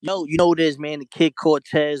Yo, you know what it is, man. The Kid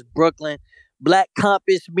Cortez, Brooklyn. Black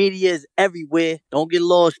Compass Media is everywhere. Don't get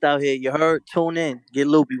lost out here. You heard? Tune in. Get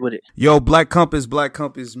loopy with it. Yo, Black Compass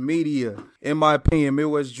Media. In my opinion,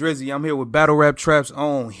 Midwest Drizzy. I'm here with Battle Rap Trap's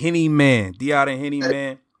own Henny Man. D.I. and Henny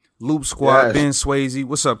Man. Loop Squad, Yes. Ben Swayze.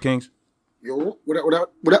 What's up, Kings? Yo, what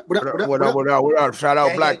up? What up? Shout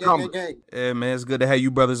out Black Compass. Yeah, man, it's good to have you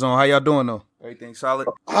brothers on. How y'all doing, though? Everything solid?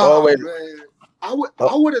 Oh, Always. man. I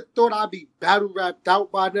would have thought I'd be battle rapped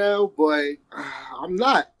out by now, but I'm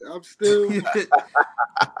not. I'm still.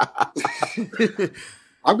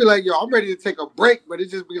 I'll be like, yo, I'm ready to take a break, but it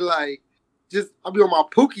just be like, I'll be on my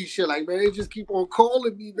Pookie shit. Like, man, they just keep on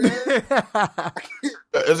calling me, man.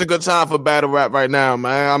 It's a good time for battle rap right now,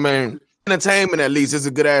 man. I mean, entertainment at least. It's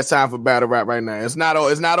a good ass time for battle rap right now. It's not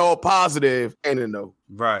all positive, ain't it? No.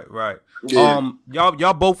 Right. Yeah.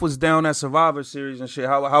 Y'all both was down at Survivor Series and shit.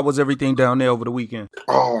 How was everything down there over the weekend?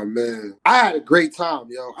 Oh, man. I had a great time,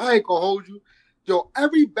 yo. I ain't gonna hold you. Yo,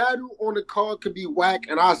 every battle on the card could be whack,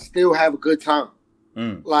 and I still have a good time.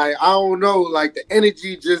 Like, I don't know, like, the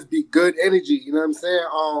energy just be good energy, you know what I'm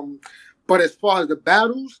saying? But as far as the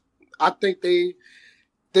battles, I think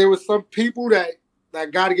there was some people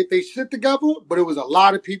that got to get their shit together, but it was a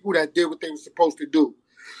lot of people that did what they were supposed to do.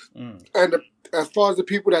 And as far as the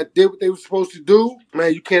people that did what they were supposed to do,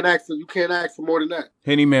 man, you can't ask for more than that.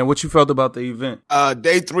 Henny Man, what you felt about the event?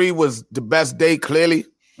 Day 3 was the best day, clearly.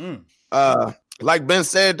 Like Ben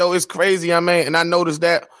said, though, it's crazy, I mean, and I noticed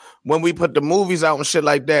that when we put the movies out and shit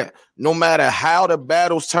like that, no matter how the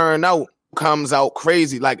battles turn out, comes out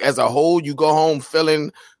crazy. Like, as a whole, you go home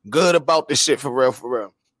feeling good about the shit for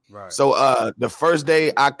real. Right. So the first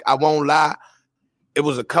day, I won't lie, it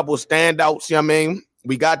was a couple standouts, you know what I mean?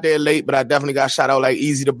 We got there late, but I definitely got shout out like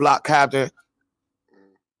Easy the Block Captain.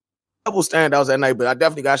 Couple standouts that night, but I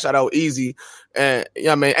definitely got shout out Easy. And you know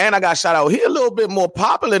what I mean? And I got shout out, he a little bit more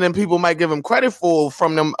popular than people might give him credit for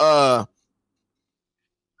from them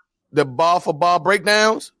the bar for bar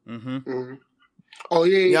breakdowns. Oh,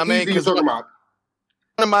 yeah, You know what I mean? Easy you talking about.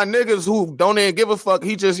 One of my niggas who don't even give a fuck,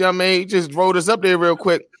 he just, you know what I mean, he just wrote us up there real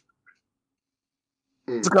quick.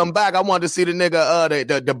 To come back, I wanted to see the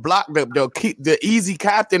nigga, the block, the Easy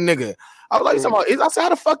Captain nigga. I was like, I said, how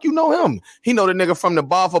the fuck you know him? He know the nigga from the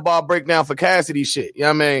bar for bar breakdown for Cassidy shit. You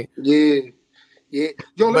know what I mean? Yeah.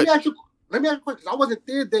 Yo, let me ask you a question, because I wasn't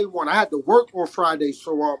there day one. I had to work on Friday,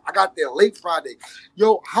 so I got there late Friday.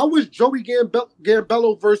 Yo, how was Joey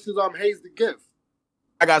Gambello versus Hayes the Gift?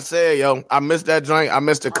 Like I said, yo, I missed that joint. I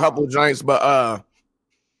missed a couple joints, but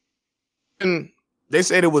and they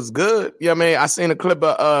said it was good. You know what I mean? I seen a clip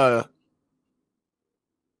of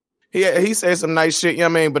he said some nice shit, you know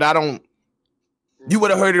what I mean? But I don't. You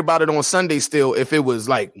would have heard about it on Sunday still if it was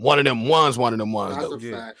like one of them ones though.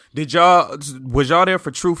 Yeah. Was y'all there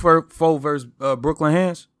for True Foe versus Brooklyn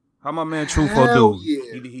Hands? How my man True Foe do?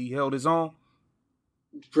 Yeah. He held his own?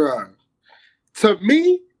 Bruh. To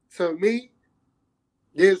me,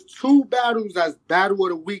 there's two battles that's battle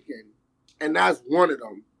of the weekend, and that's one of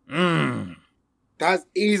them. That's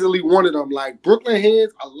easily one of them. Like, Brooklyn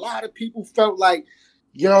Hands, a lot of people felt like,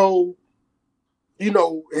 yo, you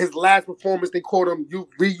know, his last performance, they called him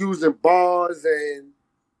reusing bars and,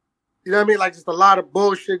 you know what I mean? Like, just a lot of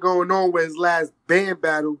bullshit going on with his last band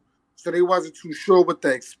battle, so they wasn't too sure what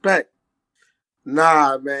to expect.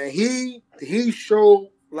 Nah, man, he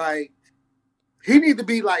showed, like, he need to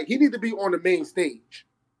be on the main stage.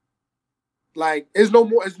 Like, it's no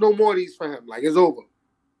more of these for him. Like, it's over.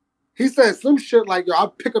 He said some shit like, yo, I'll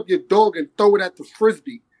pick up your dog and throw it at the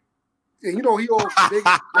Frisbee. And you know, he all big.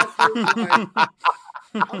 Like,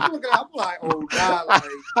 I'm looking, I'm like, oh God, like,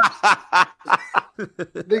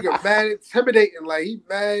 nigga mad, intimidating, like, he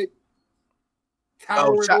mad,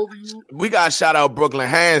 towering over you. We got to shout out Brooklyn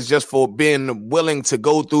Hands just for being willing to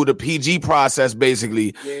go through the PG process,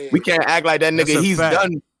 basically. Yeah. We can't act like that nigga, he's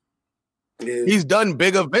done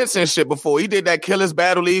big events and shit before. He did that Killers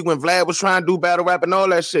Battle League when Vlad was trying to do battle rap and all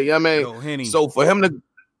that shit. You know what I mean? Yo, Henny, so for him to...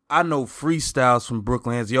 I know freestyles from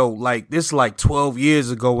Brooklyn Hands. Yo, like, this like 12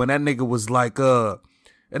 years ago when that nigga was like, that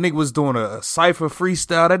nigga was doing a cypher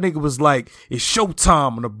freestyle. That nigga was like, it's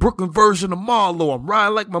showtime on the Brooklyn version of Marlo. I'm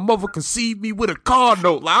riding like my mother conceived me with a car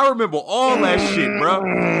note. Like, I remember all that shit, bro.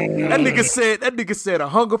 That nigga said a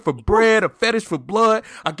hunger for bread, a fetish for blood.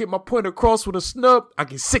 I get my point across with a snub. I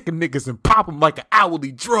get sick of niggas and pop them like an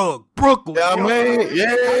hourly drug. Brooklyn. Yeah, man.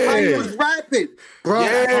 Yeah. That's how he was rapping, bro. Yeah.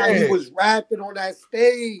 That's how he was rapping on that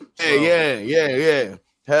stage. Yeah.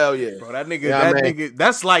 Hell yeah. Bro, that nigga, Yeah, man. nigga,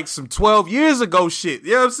 that's like some 12 years ago shit.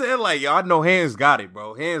 You know what I'm saying? Like, yo, I know Hands got it,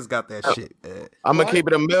 bro. Hands got that shit, man. I'm going to keep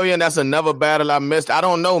it $1,000,000. That's another battle I missed. I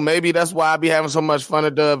don't know. Maybe that's why I be having so much fun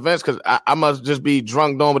at the events, because I must just be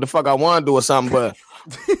drunk doing what the fuck I want to do or something. But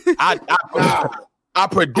I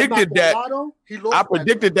predicted that. I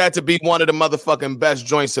predicted that to be one of the motherfucking best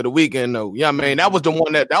joints of the weekend, though. Yeah, you know I mean, that was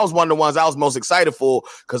one of the ones I was most excited for,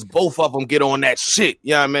 because both of them get on that shit.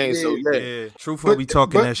 You know what I mean? Yeah. So Yeah, Truffaut be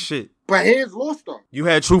talking that shit. But Hands lost though. You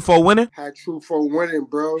had Truffaut winning? Had Truffaut winning,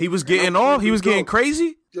 bro. He was getting off. He was getting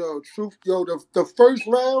crazy. Yo, the first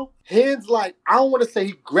round, Hands, like, I don't want to say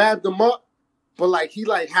he grabbed him up, but like he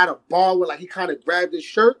like had a ball where like he kind of grabbed his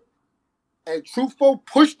shirt, and Truffaut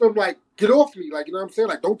pushed him like, get off me, like, you know what I'm saying?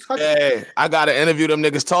 Like, don't touch me. yeah, I gotta interview them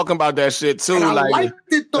niggas talking about that shit too. And I like, liked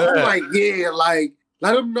it though. Like, yeah, like,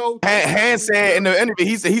 let him know. Han said in the interview,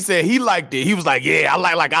 he said he liked it. He was like, yeah, I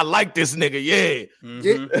like this nigga, yeah. Mm-hmm.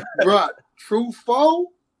 Yeah, bruh, Truffaut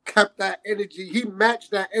kept that energy. He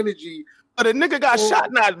matched that energy. But the nigga got shot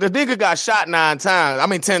now. The nigga got shot 9 times. I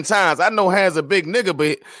mean 10 times. I know Han's a big nigga,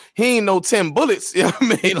 but he ain't no 10 bullets. You know what I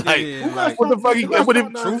mean? Like, Yeah, like, what the fuck he got with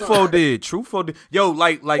him? Truffaut did. Yo,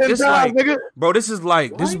 like this, times, like, nigga. bro, this is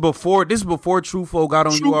before Truffaut got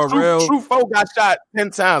on URL. Truffaut got shot 10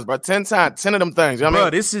 times, bro. 10 times. 10 of them things. You know what I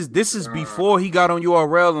Bro, mean? this is before he got on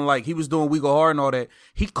URL and like he was doing We Go Hard and all that.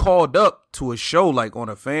 He called up to a show, like on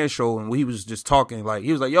a fan show, and he was just talking. Like,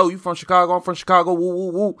 he was like, yo, you from Chicago? I'm from Chicago. Woo,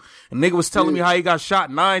 woo, woo. And nigga was telling me how he got shot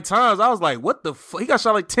 9 times. I was like, what the fuck? He got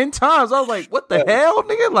shot like 10 times. I was like, what the hell,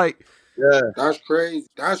 nigga? Like, Yeah. That's crazy.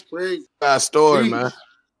 That's crazy. That story, man.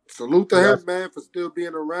 Salute to him, man, for still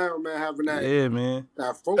being around, man, having that. yeah, man.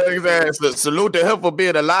 That focus. Exactly. Salute to him for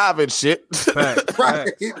being alive and shit. Fact, Right.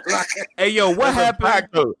 fact. Hey, yo, what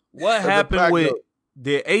happened? What happened with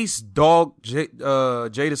the Ace Dog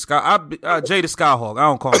Jada Sky? Jada Skyhawk. I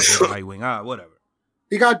don't call him Jada Nightwing. Whatever.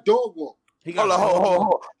 He got dog walk.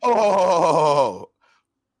 Hold on.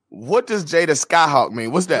 What does Jada Skyhawk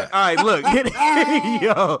mean? What's that? All right, look,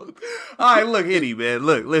 yo. All right, look, Hitty, man.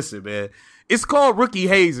 Look, listen, man. It's called rookie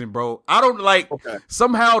hazing, bro. I don't like. Okay.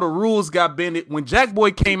 Somehow the rules got bended. When Jack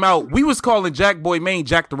Boy came out, we was calling Jack Boy Main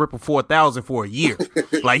Jack the Ripper 4000 for a year.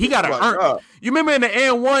 Like, he got to earn. You remember in the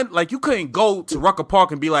N1, like, you couldn't go to Rucker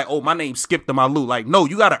Park and be like, oh, my name's Skip to my Lou. Like, no,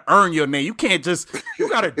 you got to earn your name. You can't just. You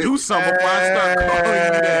got to do something before I start calling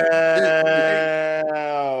you that.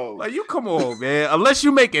 Like, you come on, man. Unless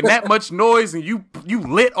you making that much noise and you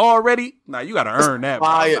lit already, nah, you got to earn that.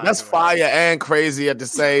 Fire. That's fire and crazy at the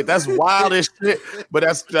same. That's wild as shit, but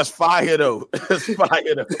that's fire though. That's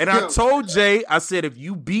fire though. And I told Jay, I said, if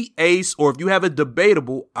you beat Ace or if you have a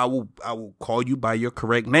debatable, I will call you by your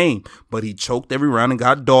correct name. But he choked every round and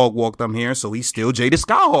got dog walked. I'm here, so he's still Jada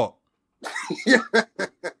Skyhawk.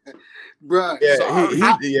 Bruh.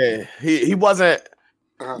 Yeah, he wasn't.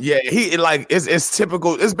 Yeah, he like it's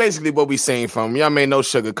typical. It's basically what we seen from him. Y'all made no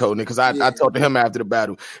sugarcoating it because I talked to him after the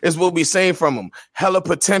battle. It's what we seen from him. Hella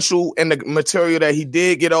potential in the material that he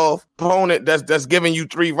did get off. Opponent that's giving you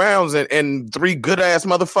 3 rounds and 3 good ass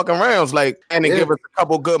motherfucking rounds. Like, and then give us a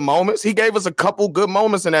couple good moments. He gave us a couple good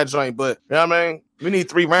moments in that joint, but you know what I mean? We need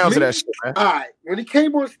 3 rounds of that shit, man. All right. When he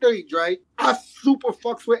came on stage, right, I super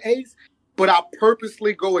fucks with Ace, but I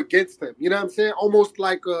purposely go against him. You know what I'm saying? Almost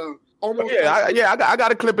like I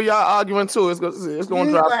got a clip of y'all arguing too. It's going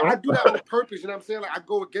to drop. Like, I do that on purpose. You know what I'm saying? Like, I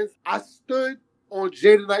go against. I stood on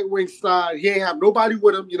Jada Nightwing's side. He ain't have nobody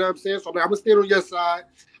with him. You know what I'm saying? So I'm like, I'm gonna stand on your side.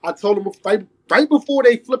 I told him to fight right before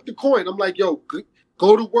they flipped the coin. I'm like, yo,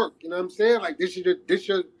 go to work. You know what I'm saying? Like, this is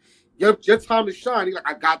your time to shine. He's like,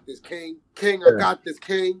 I got this, King. I got this,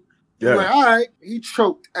 King. Yeah. I'm like, all right. He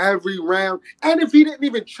choked every round, and if he didn't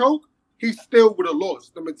even choke, he still would have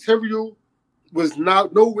lost. The material was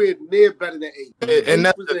not nowhere near better than Ace. And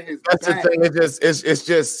that's the thing.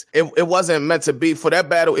 It wasn't meant to be for that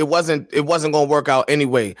battle. It wasn't gonna work out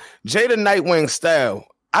anyway. Jada Nightwing style.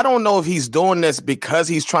 I don't know if he's doing this because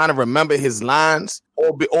he's trying to remember his lines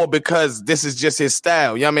or because this is just his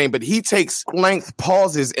style. You know what I mean? But he takes length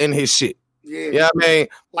pauses in his shit. Yeah. You know what I mean?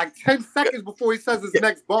 Like 10 seconds before he says his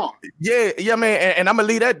next bar. Yeah, I mean, and I'm gonna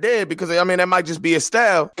leave that there because I mean that might just be a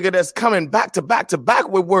style. Nigga that's coming back to back to back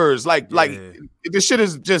with words. Like this shit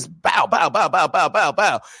is just bow, bow, bow, bow, bow, bow,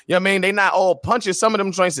 bow. You know what I mean? They not all punches. Some of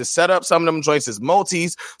them joints is set up, some of them joints is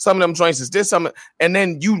multis, some of them joints is this, and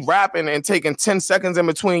then you rapping and taking 10 seconds in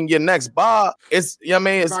between your next bar. It's you know what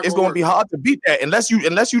I mean, it's gonna be hard to beat that unless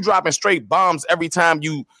you dropping straight bombs every time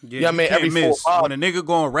you know what I mean, every miss. When a nigga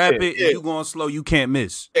gonna rap it and you going slow, you can't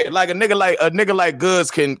miss. Goods. Yeah, like a nigga like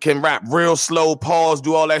Goods can rap real slow, pause,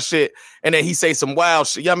 do all that shit, and then he say some wild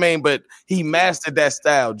shit. You know what I mean? But he mastered that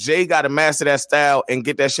style. Jay got to master that style and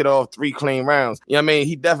get that shit off 3 clean rounds. You know what I mean?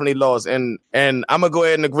 He definitely lost, and I'm gonna go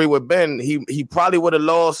ahead and agree with Ben. He probably would have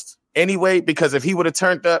lost anyway, because if he would have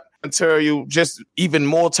turned up until you just even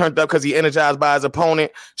more turned up because he energized by his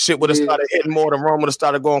opponent, shit would have started hitting more, the room would have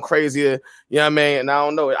started going crazier. You know what I mean? And I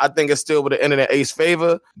don't know. I think it still would have ended in Ace's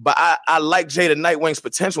favor. But I like Jay the Nightwing's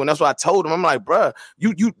potential, and that's what I told him. I'm like, bruh,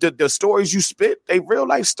 the stories you spit, they real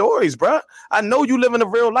life stories, bruh. I know you live in a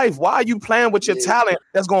real life. Why are you playing with your talent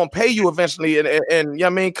that's gonna pay you eventually and you know what I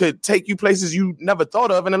mean, could take you places you never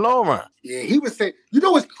thought of in the long run? Yeah, he was saying, you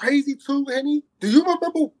know what's crazy too, Henny? Do you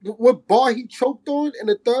remember what bar he choked on in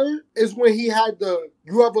the third? Is when he had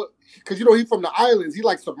because you know he from the islands, he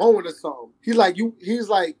like Samoan or something. He was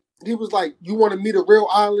like, you want to meet a real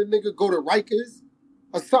island nigga, go to Rikers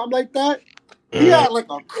or something like that. He had like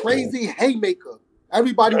a crazy haymaker.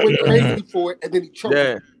 Everybody went crazy for it, and then he choked.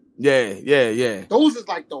 Yeah. Those is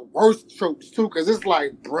like the worst chokes too, because it's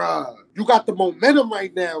like, bruh, you got the momentum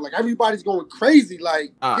right now. Like everybody's going crazy.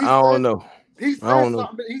 Like I don't know. He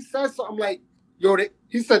said something like, yo,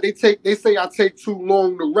 he said they say I take too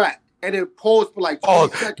long to rap. And then pause for like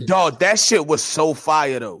 20 seconds. Dog, that shit was so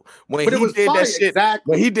fire though. When he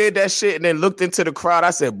did that shit and then looked into the crowd, I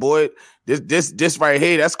said, boy, this right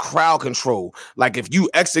here, that's crowd control. Like if you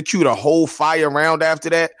execute a whole fire round after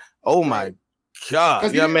that, oh my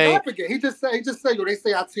God. You know what I mean? He just said, yo, they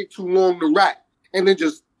say I take too long to rap. And then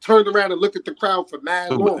just turned around and looked at the crowd for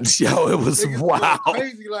mad long. Yo, it was wild.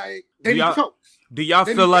 Crazy, like, then he chokes. Do y'all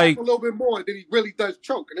feel like a little bit more, and then he really does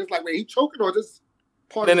choke. And it's like, wait, he choking or just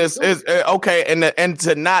then it's okay, and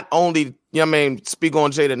to not only, you know what I mean, speak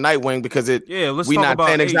on Jay the Nightwing, because we not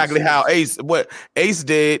saying exactly how what Ace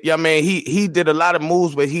did. You know what I mean, he did a lot of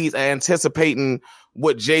moves, but he's anticipating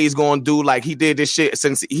what Jay's gonna do. Like he did this shit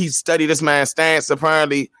since he studied this man's stance.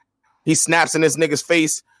 Apparently, he snaps in this nigga's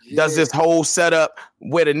face, does this whole setup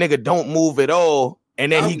where the nigga don't move at all.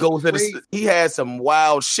 And then he goes to he had some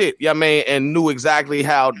wild shit, you know what I mean, and knew exactly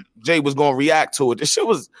how Jay was gonna react to it. This shit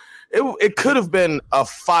was It could have been a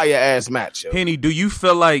fire ass match. Yo. Penny, do you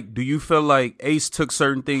feel like Ace took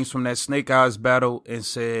certain things from that Snake Eyes battle and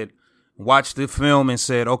said, watched the film and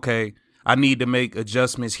said, okay, I need to make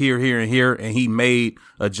adjustments here, and here, and he made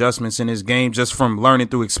adjustments in his game just from learning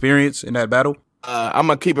through experience in that battle? I'm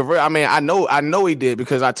gonna keep it real. I mean, I know he did,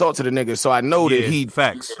 because I talked to the nigga, so I know that he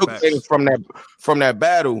took things from that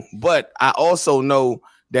battle. But I also know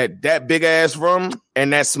that big ass room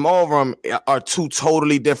and that small room are two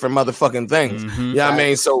totally different motherfucking things. Mm-hmm. You know what I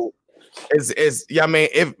mean? So it's you know what I mean,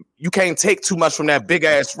 if you can't take too much from that big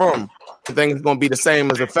ass room, the thing is gonna be the same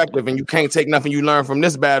as effective, and you can't take nothing you learn from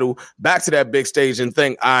this battle back to that big stage and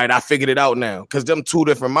think, all right, I figured it out now. Because them two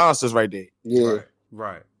different monsters right there. Yeah.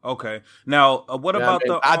 Right. Okay. Now, what about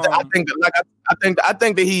the? I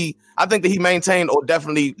think that he maintained or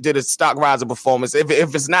definitely did a stock riser performance.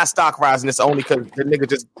 If it's not stock rising, it's only because the nigga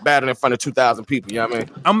just battled in front of 2,000 people. You know what I mean?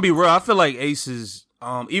 I'm gonna be real. I feel like Ace's.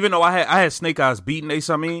 Even though I had Snake Eyes beating Ace,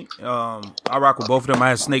 I rock with both of them. I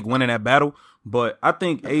had Snake winning that battle, but I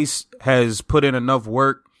think Ace has put in enough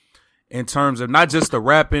work in terms of not just the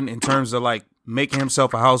rapping, in terms of like making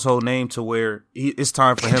himself a household name to where it's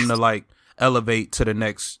time for him to like elevate to the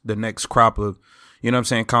next crop of, you know what I'm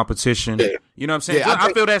saying, competition. Yeah. You know what I'm saying? Yeah,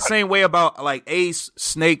 I feel that same way about like Ace,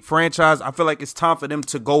 Snake franchise. I feel like it's time for them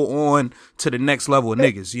to go on to the next level of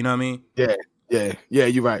niggas. You know what I mean? Yeah,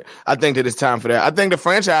 you're right. I think that it's time for that. I think the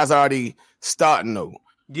franchise already starting though.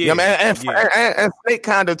 Yeah, you know what I mean? And Snake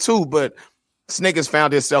kind of too, but Snake has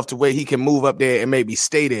found himself to where he can move up there and maybe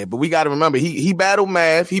stay there. But we got to remember, he battled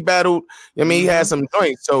Math. He battled, I mean, he had some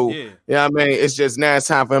joints. So, you know what I mean? It's just now it's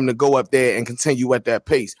time for him to go up there and continue at that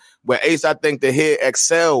pace. Where Ace, I think that he'll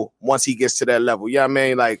excel once he gets to that level. You know what I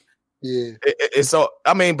mean? Like, it's so,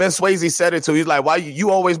 I mean, Ben Swayze said it too. He's like, why you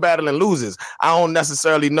always battling losers? I don't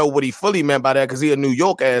necessarily know what he fully meant by that, because he a New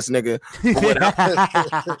York ass nigga.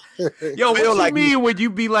 Yo, what you mean when you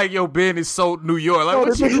be like, yo, Ben is so New York? Like,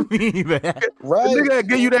 what you mean, man? Right? The nigga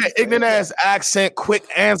give you that ignorant ass accent, quick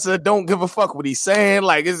answer, don't give a fuck what he's saying.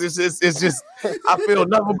 Like, it's just I feel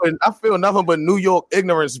nothing but New York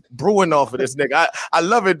ignorance brewing off of this nigga. I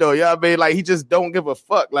love it though. You know what I mean? Like, he just don't give a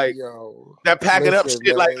fuck. Like, that pack it up shit,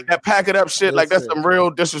 man. Like that pack it up shit, like that's some real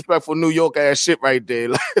disrespectful New York ass shit right there.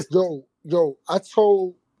 Yo, I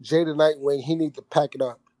told Jay the Nightwing he need to pack it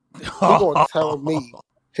up. He gonna tell me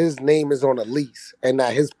his name is on a lease and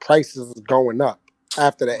that his prices is going up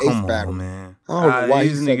after the Ace battle. Man. I don't know why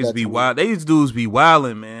these niggas be wild. These dudes be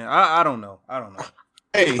wilding, man. I don't know.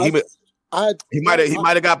 Hey, he might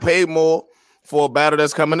have got paid more. for a battle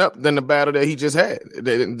that's coming up than the battle that he just had.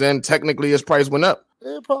 Then technically his price went up.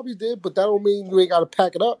 It probably did, but that don't mean you ain't got to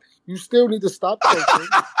pack it up. You still need to stop choking.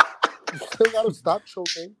 You still got to stop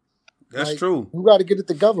choking. That's true. You got to get it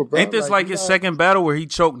together, bro. Ain't this like his second battle where he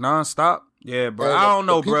choked nonstop? Yeah, bro. I don't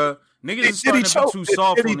know, bro. Niggas is starting to be too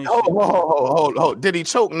soft on this shit. Hold. Did he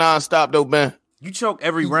choke nonstop though, man? You choke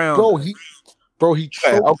every round. Bro, he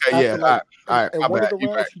choked. Okay, yeah. Like, all right. and one of the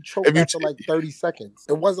rounds, he choked after like 30 seconds.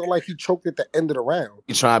 It wasn't like he choked at the end of the round.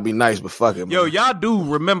 He trying to be nice, but fuck it, man. Yo, y'all do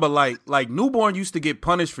remember like Newborn used to get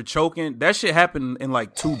punished for choking. That shit happened in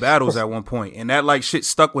like 2 battles at one point, and that like shit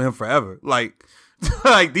stuck with him forever. Like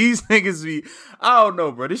these niggas be, I don't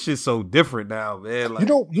know, bro. This shit's so different now, man. Like,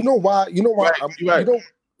 you know why? Right. You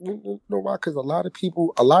know why? Because a lot of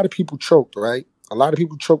people choked, right? A lot of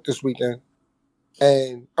people choked this weekend.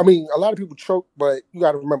 And I mean, a lot of people choked, but you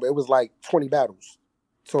got to remember, it was like 20 battles.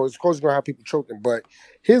 So it's of course going to have people choking. But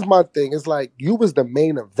here's my thing. It's like, you was the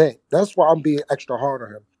main event. That's why I'm being extra hard on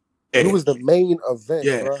him. Yeah. You was the main event,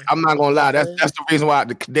 bro. I'm not going to lie. That's the reason why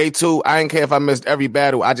day 2, I didn't care if I missed every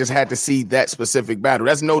battle. I just had to see that specific battle.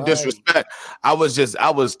 That's no disrespect. I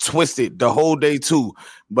was twisted the whole day 2.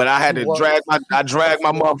 But I had to drag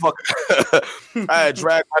my motherfucker. I had to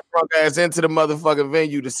drag my drunk ass into the motherfucking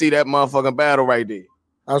venue to see that motherfucking battle right there.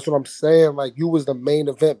 That's what I'm saying. Like, you was the main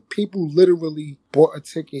event. People literally bought a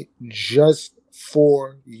ticket just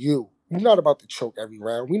for you. You're not about to choke every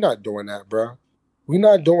round. We're not doing that, bro. We're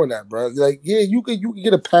not doing that, bro. Like, yeah, you could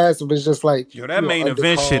get a pass if it's just like, yo, that main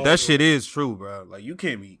event shit, that shit is true, bro. Like, you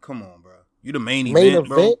can't be, come on, bro. You the main event,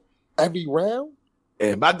 bro. Every round?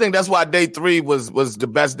 Yeah, but I think that's why day 3 was the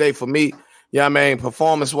best day for me. You know what I mean?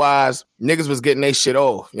 Performance-wise, niggas was getting their shit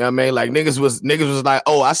off. You know what I mean? Like, niggas was like,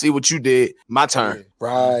 oh, I see what you did. My turn. Yeah,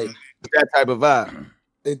 right. That type of vibe.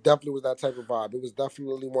 It definitely was that type of vibe. It was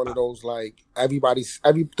definitely one of those, like,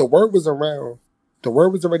 the word was around. The word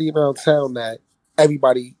was already around town that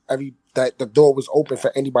that the door was open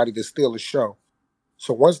for anybody to steal a show.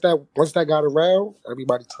 So once that got around,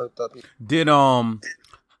 everybody turned up. Did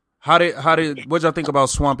what'd y'all think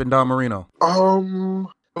about Swamp and Don Marino?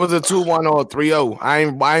 It was a 2-1 or 3-0.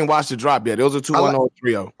 I ain't watched the drop yet. It was a 2-1 or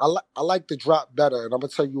 3-0. I like the drop better, and I'm gonna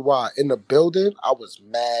tell you why. In the building, I was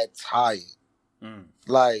mad tired.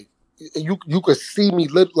 Like, you could see me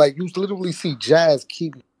you literally see Jazz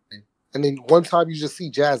keep, and then one time you just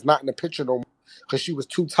see Jazz not in the picture no more because she was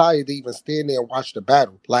too tired to even stand there and watch the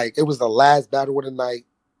battle. Like, it was the last battle of the night.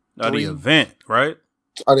 The event, right?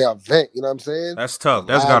 The event, you know what I'm saying? That's tough.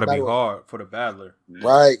 That's got to be hard for the battler.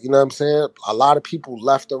 Right, you know what I'm saying? A lot of people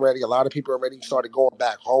left already. A lot of people already started going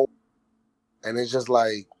back home. And it's just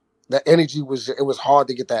like, the energy it was hard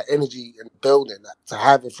to get that energy in the building to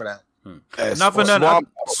have it for that. Not for nothing.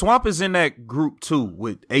 Swamp is in that group too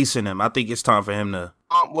with Ace and him. I think it's time for him to.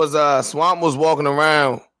 Swamp was walking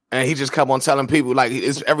around and he just kept on telling people, like,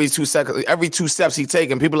 it's every 2 seconds, every 2 steps he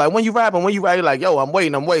taking. People like, when you rapping? Like, yo, I'm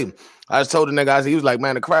waiting. I just told the nigga, he was like,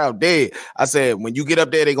 man, the crowd dead. I said, when you get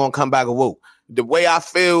up there, they gonna come back awoke. The way I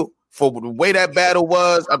feel for the way that battle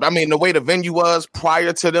was, I mean, the way the venue was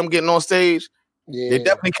prior to them getting on stage, they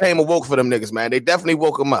definitely came awoke for them niggas, man. They definitely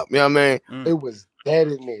woke them up. You know what I mean? It was dead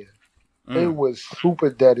in there. It was super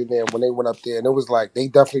dead in there when they went up there, and it was like they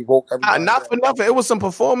definitely woke everybody. Not for nothing. It was some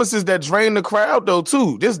performances that drained the crowd though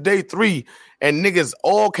too. This day 3, and niggas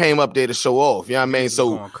all came up there to show off. You know what I mean?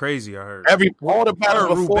 So going crazy. I heard all the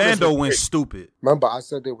battles before Bando went stupid. Remember, I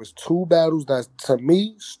said there was 2 battles that to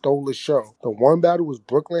me stole the show. The one battle was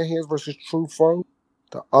Brooklyn Hands versus True Foe.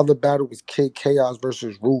 The other battle was Kid Chaos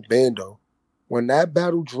versus Rude Bando. When that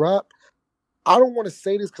battle dropped, I don't want to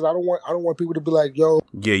say this because I don't want people to be like, yo.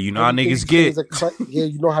 Yeah, you know how niggas get. Yeah,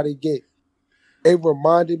 you know how they get. It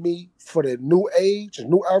reminded me for the new age,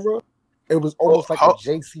 new era, it was almost like a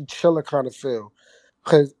JC Chiller kind of feel.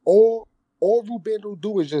 Because all Rubando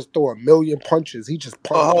do is just throw a million punches. He just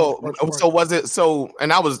punch. So was it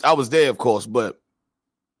and I was there, of course, but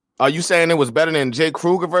are you saying it was better than Jay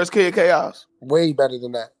Kruger versus Kid Chaos? Way better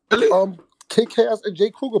than that. Really? Kid Chaos and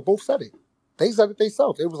Jay Kruger both said it. They said it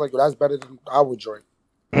themselves. It was like, well, that's better than our joint.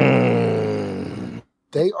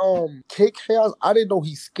 They Kid Chaos, I didn't know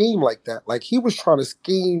he schemed like that. Like, he was trying to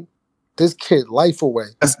scheme this kid life away.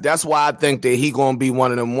 That's why I think that he gonna be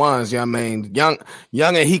one of them ones. You know what I mean? Young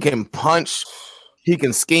and he can punch. He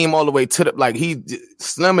can scheme all the way to the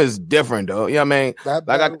Slim is different though. You know what I mean?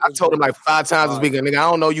 Like I told him like 5 times this weekend, nigga,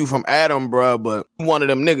 I don't know you from Adam, bro, but you one of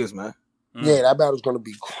them niggas, man. Yeah, that battle's gonna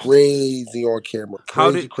be crazy on camera.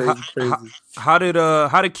 Crazy. How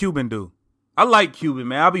did Cuban do? I like Cuban,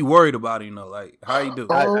 man. I'll be worried about him, like how he do.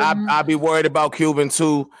 I'll be worried about Cuban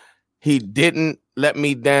too. He didn't let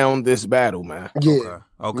me down this battle, man. Yeah,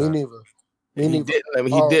 okay. Me neither. He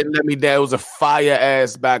didn't let me down. It was a fire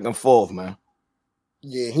ass back and forth, man.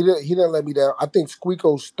 Yeah, he didn't let me down. I think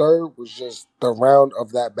Squeako's third was just the round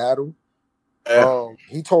of that battle.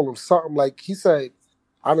 He told him something like, he said,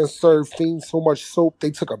 I done served fiends so much soap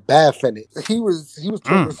they took a bath in it. He was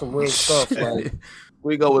talking some real stuff. Like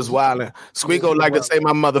Squeako was wilding. Squeako liked to say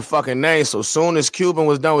my motherfucking name. So soon as Cuban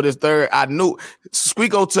was done with his third, I knew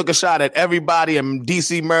Squeako took a shot at everybody in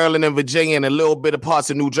DC, Maryland, and Virginia, and a little bit of parts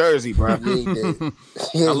of New Jersey, bro. I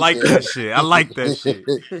like that shit. I like that shit.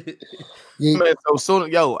 Man, so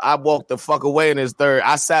soon, I walked the fuck away in his third.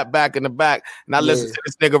 I sat back in the back and I listened to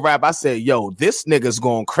this nigga rap. I said, this nigga's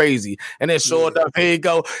going crazy. And then sure enough, here you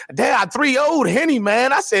go. Damn, I 3-0'd Henny,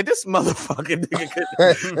 man. I said, this motherfucking nigga,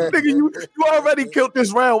 nigga, you already killed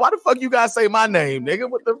this round. Why the fuck you guys say my name, nigga?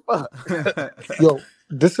 What the fuck?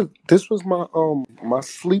 This was my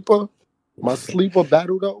sleeper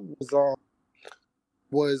battle though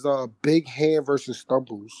was Big Hand versus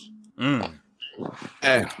Stumbles.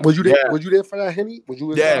 Yeah. Was you there? Was you there for that, Henny? Was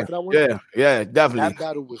you there for that one? Yeah, definitely. That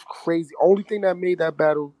battle was crazy. Only thing that made that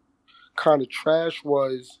battle kind of trash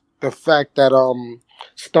was the fact that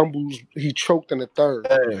Stumbles, he choked in the third.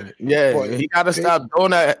 Yeah. He gotta stop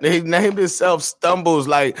doing that. He named himself Stumbles.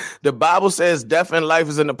 Like the Bible says, death and life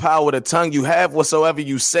is in the power of the tongue. You have whatsoever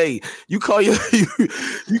you say. You call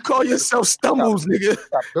yourself Stumbles, nigga.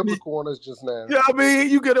 Got biblical on us just now. You know what I mean?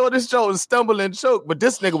 You get on this show and stumble and choke. But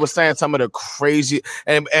this nigga was saying some of the crazy,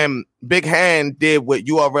 and Big Hand did what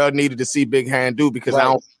URL needed to see Big Hand do, because I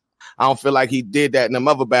don't feel like he did that in them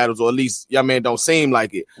other battles, or at least, don't seem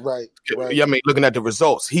like it. Right. Looking at the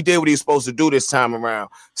results, he did what he's supposed to do this time around.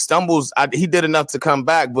 Stumbles, he did enough to come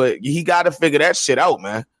back, but he got to figure that shit out,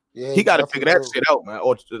 man. Yeah, he got to figure that shit out, man.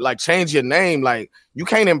 Or like change your name. Like you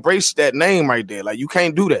can't embrace that name right there. Like you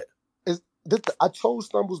can't do that. I told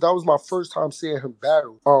Stumbles that was my first time seeing him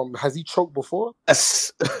battle. Has he choked before?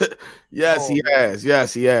 Yes, he has.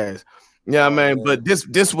 Yes, he has. Yeah, man, but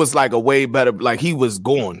this was like a way better. Like he was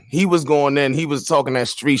going in. He was talking that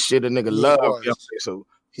street shit a nigga loved. So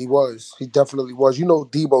he definitely was.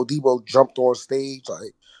 Debo jumped on stage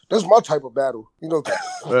like, that's my type of battle.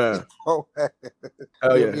 Yeah.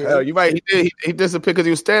 Hell yeah. You right. He disappeared because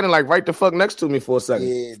he was standing like right the fuck next to me for a second.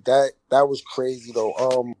 Yeah, that was crazy though.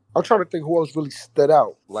 I'm trying to think who else really stood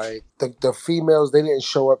out. Like the females, they didn't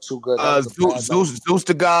show up too good. Zeus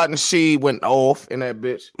the God and she went off in that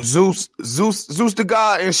bitch. Zeus the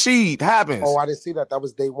God and she happens. Oh, I didn't see that. That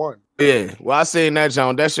was day one. Yeah, well, I seen that,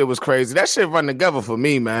 John. That shit was crazy. That shit run together for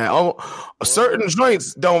me, man. Certain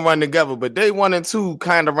joints don't run together, but day 1 and 2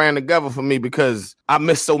 kind of ran together for me because I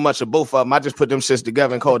missed so much of both of them. I just put them shits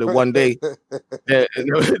together and called it one day. Then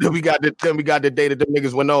we got the day that them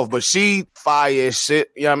niggas went off. But she fire as shit.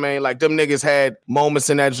 You know what I mean? Like them niggas had moments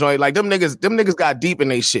in that joint. Like them niggas got deep in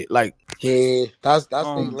they shit. Like yeah, that's they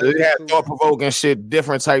had thought provoking shit,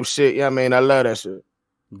 different type shit. You know what I mean? I love that shit.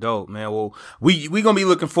 Dope, man. Well, we gonna be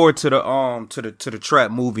looking forward to the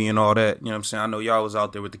trap movie and all that. You know what I'm saying? I know y'all was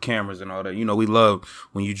out there with the cameras and all that. We love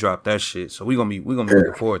when you drop that shit. So we gonna be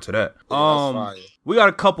looking forward to that. We got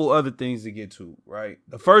a couple other things to get to, right?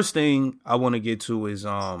 The first thing I want to get to is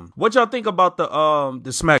what y'all think about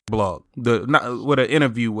the Smack blog, with an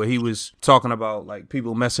interview where he was talking about like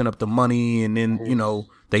people messing up the money and then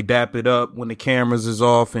they dap it up when the cameras is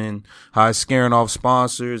off and how it's scaring off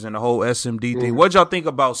sponsors and the whole SMD thing. What y'all think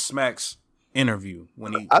about Smack's interview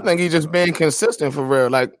I think he's just being consistent for real.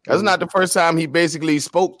 Like that's not the first time he basically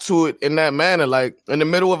spoke to it in that manner. Like in the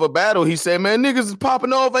middle of a battle, he said, "Man, niggas is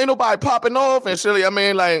popping off. Ain't nobody popping off." And surely, I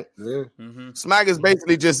mean, like Smack is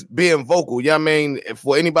basically just being vocal. You know what I mean?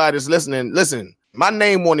 For anybody that's listening, listen. My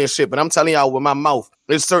name on this shit, but I'm telling y'all with my mouth,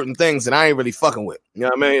 there's certain things that I ain't really fucking with. You know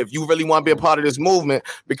what I mean? If you really want to be a part of this movement,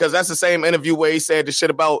 because that's the same interview where he said the shit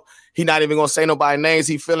about he not even gonna say nobody names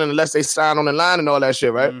he feeling unless they sign on the line and all that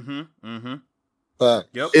shit, right?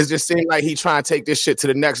 It just seemed like he trying to take this shit to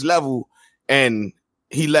the next level, and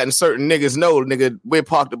he letting certain niggas know, nigga, we'll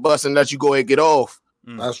park the bus and let you go ahead and get off.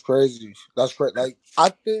 That's crazy. That's crazy. Like, I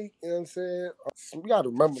think, you know what I'm saying? We got to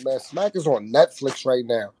remember, man, Smack is on Netflix right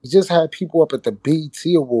now. He just had people up at the BET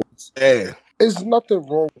Awards. Yeah. There's nothing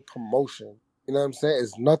wrong with promotion. You know what I'm saying?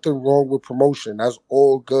 There's nothing wrong with promotion. That's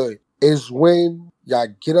all good. It's when y'all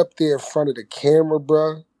get up there in front of the camera,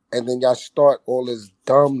 bruh, and then y'all start all this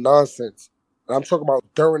dumb nonsense. And I'm talking about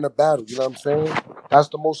during the battle. You know what I'm saying? That's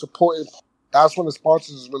the most important. That's when the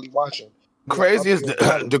sponsors is really watching.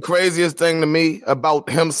 The craziest thing to me about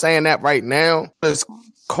him saying that right now is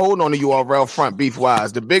cold on the URL front beef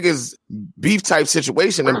wise. The biggest beef type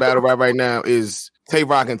situation in battle right now is Tay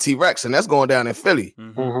Rock and T-Rex, and that's going down in Philly.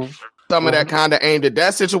 some of that kind of aimed at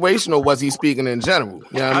that situation, or was he speaking in general?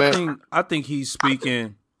 You know what I mean? I think he's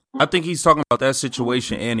speaking. I think he's talking about that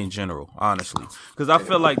situation and in general, honestly, because I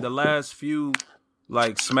feel like the last few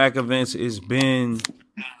like smack events has been,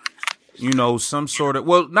 some sort of,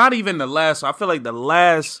 well, not even the last. I feel like the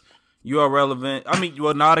last URL event. I mean,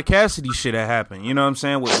 well, the Cassidy shit that happened. You know what I'm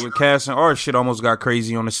saying? With Cass and Art, shit almost got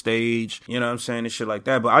crazy on the stage. You know what I'm saying? And shit like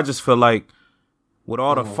that. But I just feel like with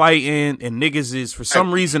all the fighting and niggas is, for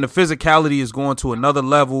some reason, the physicality is going to another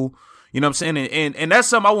level. You know what I'm saying? And that's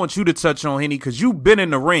something I want you to touch on, Henny, because you've been in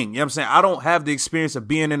the ring. You know what I'm saying? I don't have the experience of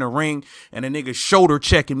being in the ring and a nigga shoulder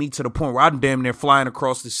checking me to the point where I'm damn near flying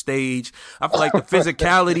across the stage. I feel like the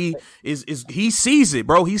physicality is he sees it,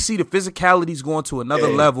 bro. He see the physicality's going to another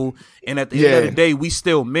level. And at the end of the day, we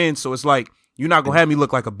still men. So it's like, you're not going to have me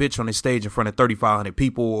look like a bitch on the stage in front of 3,500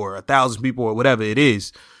 people or 1,000 people or whatever it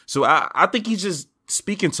is. So I think he's just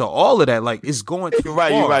speaking to all of that. Like, it's going too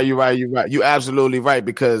far. You're right. You're absolutely right,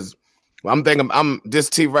 because I'm thinking this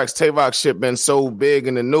Tay-Rock shit been so big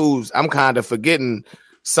in the news. I'm kind of forgetting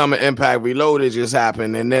Summer Impact Reloaded just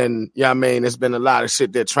happened. And then, it's been a lot of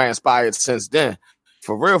shit that transpired since then.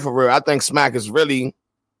 For real. I think Smack is really,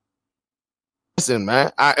 listen,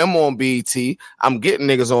 man, I am on BET. I'm getting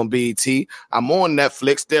niggas on BET. I'm on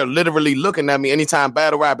Netflix. They're literally looking at me anytime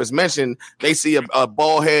battle rap is mentioned. They see a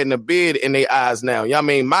bald head and a beard in their eyes now.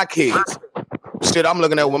 My kids. Shit, I'm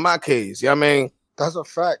looking at with my kids. That's a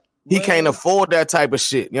fact. He can't afford that type of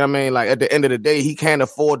shit. Like, at the end of the day, he can't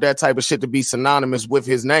afford that type of shit to be synonymous with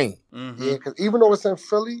his name. Mm-hmm. Yeah, because even though it's in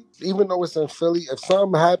Philly, if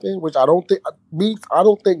something happened, which I don't think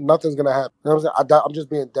nothing's gonna happen. You know what I'm saying? I'm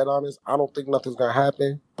just being dead honest. I don't think nothing's gonna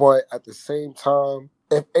happen. But at the same time,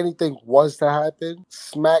 if anything was to happen,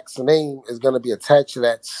 Smack's name is gonna be attached to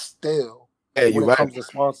that still. Yeah, when it comes to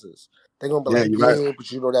sponsors, they're gonna be but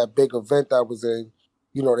that big event that was in,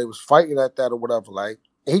 they was fighting at that or whatever, like.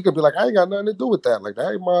 He could be like, I ain't got nothing to do with that. Like,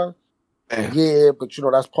 that ain't mine. Yeah, but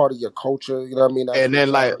that's part of your culture. You know what I mean?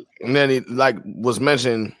 And then he was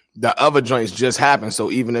mentioned, the other joints just happened.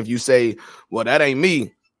 So even if you say, well, that ain't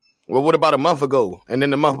me, well, what about a month ago? And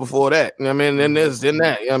then the month before that? You know what I mean? Then this, then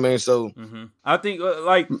that. You know what I mean? So I think,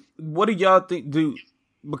 what do y'all think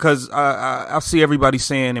because I see everybody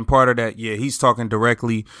saying, and part of that, he's talking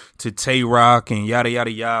directly to Tay-Rock and yada,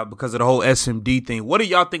 yada, yada, because of the whole SMD thing. What do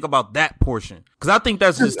y'all think about that portion? Because I think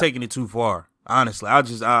that's just taking it too far, honestly. I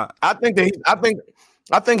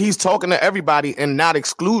think he's talking to everybody and not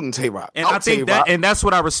excluding Tay-Rock. And I think that's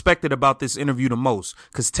what I respected about this interview the most,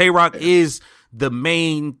 because Tay-Rock is the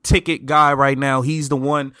main ticket guy right now. He's the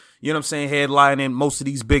one, you know what I'm saying, headlining most of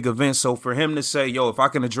these big events. So for him to say, if I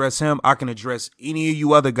can address him, I can address any of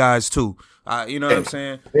you other guys too. You know what I'm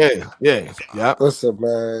saying? Yeah. Listen,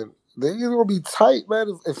 man, they're gonna be tight,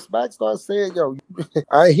 man. If Smack starts saying,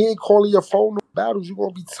 he ain't calling your phone no battles, you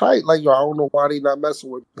gonna be tight. Like, I don't know why they not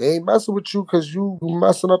messing with. They ain't messing with you because you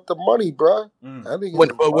messing up the money, bro.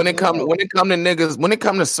 When it come to niggas, when it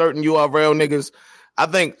come to certain URL niggas, I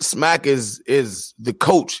think Smack is the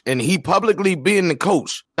coach, and he publicly being the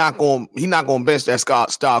coach, he not gonna bench that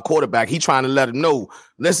star quarterback. He trying to let him know,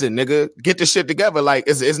 listen, nigga, get this shit together. Like,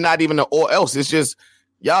 it's not even an or else. It's just,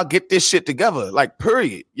 y'all get this shit together. Like,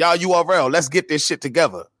 period. Y'all URL, let's get this shit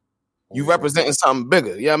together. You representing something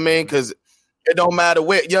bigger. You know what I mean? Because it don't matter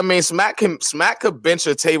where. You know what I mean? Smack could bench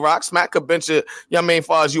a Tay-Rock. Smack could bench a, you know what I mean, as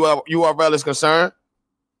far as URL is concerned.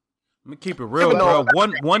 Let me keep it real, bro.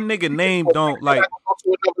 One nigga name don't like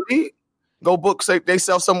go book say they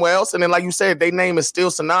sell somewhere else, and then like you said, their name is still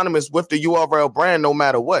synonymous with the URL brand no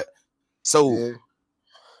matter what. So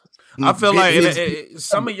I feel like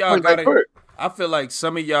some of y'all gotta. I feel like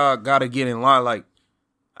some of y'all gotta get in line. Like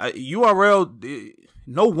URL,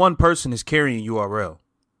 no one person is carrying URL.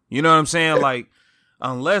 You know what I'm saying? Like,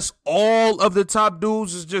 unless all of the top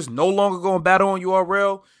dudes is just no longer going to battle on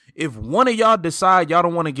URL. If one of y'all decide y'all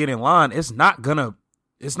don't want to get in line, it's not gonna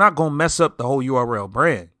mess up the whole URL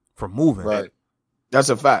brand from moving. Right. That's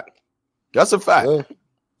a fact. Yeah.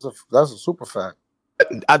 That's a super fact.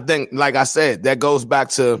 I think, like I said, that goes back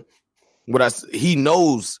to he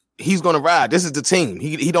knows he's gonna ride. This is the team.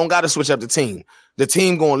 He don't got to switch up the team. The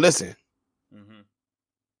team gonna listen.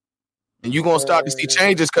 And you're going to start to see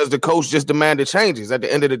changes because the coach just demanded changes at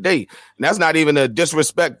the end of the day. And that's not even a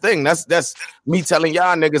disrespect thing. That's me telling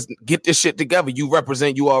y'all niggas, get this shit together. You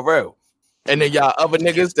represent URL. And then y'all other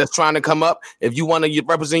niggas that's trying to come up, if you want to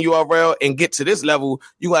represent URL and get to this level,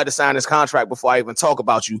 you got to sign this contract before I even talk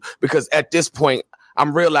about you. Because at this point,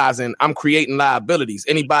 I'm realizing I'm creating liabilities.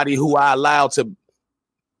 Anybody who I allow to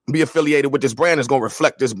be affiliated with this brand is going to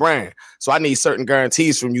reflect this brand. So I need certain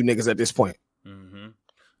guarantees from you niggas at this point.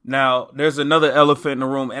 Now, there's another elephant in the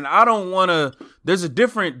room, and I don't want to. There's a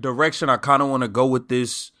different direction I kind of want to go with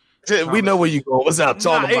this. We know where you go. What's up?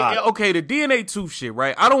 Talk about it. Okay, the DNA Tooth shit,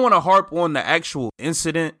 right? I don't want to harp on the actual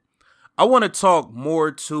incident. I want to talk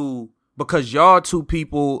more to, because y'all two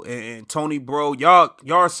people and Tony Bro, y'all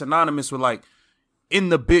are synonymous with like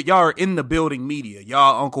y'all are in the building media.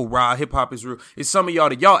 Y'all Uncle Ra, Hip Hop is Real. It's some of y'all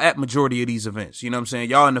that y'all at majority of these events. You know what I'm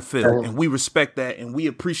saying? Y'all in the field, and we respect that, and we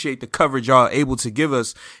appreciate the coverage y'all are able to give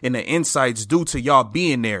us and the insights due to y'all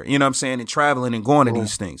being there. You know what I'm saying? And traveling and going to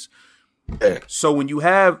these things. So when you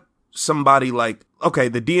have somebody like, okay,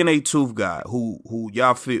 the DNA Tooth guy who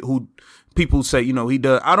y'all feel, who people say, you know, he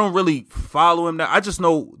does. I don't really follow him now. I just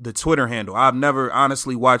know the Twitter handle. I've never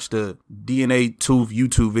honestly watched the DNA Tooth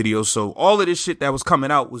YouTube videos. So all of this shit that was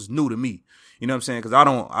coming out was new to me. You know what I'm saying? Cause I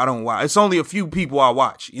don't watch. It's only a few people I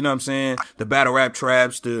watch. You know what I'm saying? The battle rap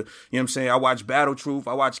traps, you know what I'm saying? I watch Battle Truth.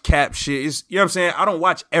 I watch Cap shit. You know what I'm saying? I don't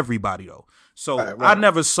watch everybody though. So right. I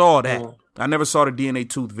never saw that. I never saw the DNA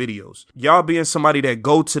Tooth videos. Y'all being somebody that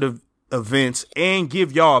go to the events and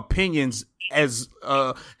give y'all opinions as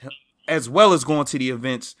well as going to the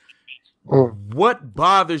events. What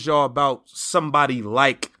bothers y'all about somebody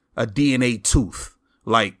like a DNA Tooth?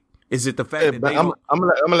 Like, is it the fact that I'm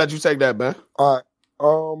gonna let you take that, man. All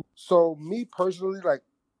right. So me personally, like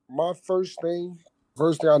my first thing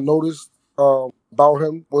I noticed about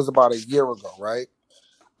him was about a year ago, right?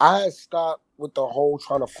 I had stopped with the whole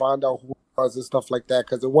trying to find out who he was and stuff like that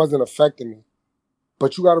because it wasn't affecting me.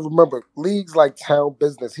 But you got to remember, leagues like Town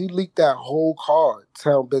Business, he leaked that whole card,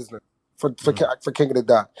 Town Business, for King of the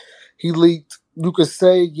Dot. He leaked, you could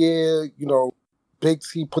say, yeah, you know, Big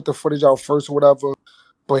T put the footage out first or whatever,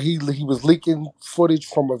 but he was leaking footage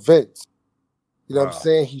from events. You know what I'm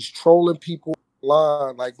saying? He's trolling people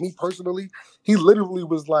online. Like me personally, he literally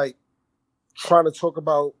was like trying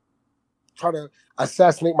to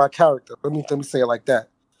assassinate my character. Let me say it like that.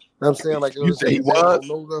 You know what I'm saying? Like, you say he was?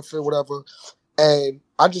 No nothing, whatever. And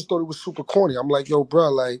I just thought it was super corny. I'm like, yo, bro,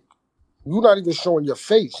 like, you're not even showing your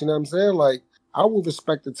face. You know what I'm saying? Like, I would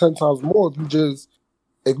respect it 10 times more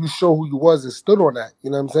if you show who you was and stood on that.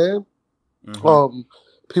 You know what I'm saying? Mm-hmm.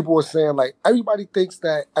 People were saying, like, everybody thinks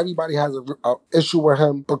that everybody has a issue with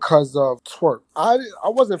him because of Twerk. I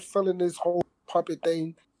wasn't feeling this whole puppet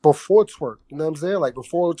thing before Twerk. You know what I'm saying? Like,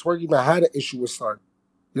 before Twerk even had an issue with Son.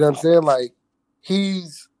 You know what I'm saying? Like,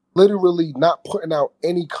 he's literally not putting out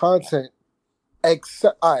any content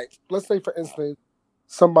except, all right, let's say, for instance,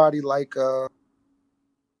 somebody like,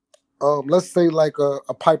 let's say like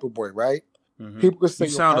a Piper Boy, right? Mm-hmm. People could say,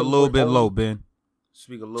 you sound a little bit low, Ben.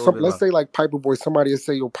 Speak a little bit let's say like Piper Boy, somebody will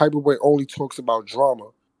say, yo, Piper Boy only talks about drama.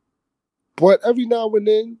 But every now and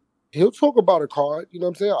then, he'll talk about a card, you know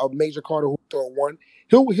what I'm saying? A major card or who thought one.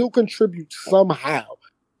 He'll contribute somehow.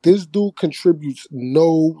 This dude contributes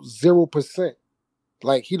 0%.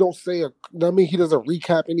 Like, he don't say, he doesn't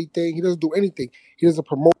recap anything. He doesn't do anything. He doesn't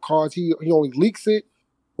promote cards. He only leaks it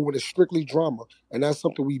when it's strictly drama. And that's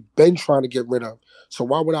something we've been trying to get rid of. So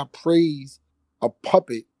why would I praise a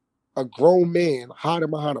puppet, a grown man hiding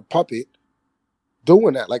behind a puppet,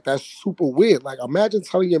 doing that? Like, that's super weird. Like, imagine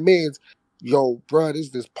telling your mans, yo, bro,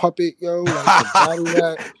 this puppet, yo.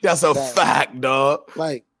 Like, that's a fact, dog.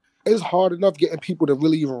 Like, it's hard enough getting people to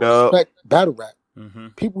really even respect battle rap. Mm-hmm.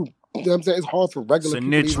 People, you know what I'm saying? It's hard for regular people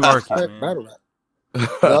niche to even market, respect battle rap.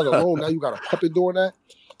 Now you got a puppet doing that.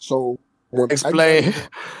 So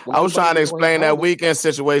I was trying to explain that weekend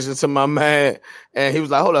situation to my man, and he was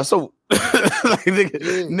like, hold on, so like,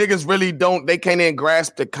 niggas really they can't even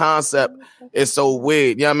grasp the concept. It's so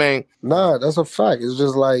weird. You know what I mean? Nah, that's a fact. It's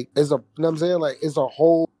just like, you know what I'm saying? Like, it's a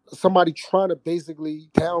whole, somebody trying to basically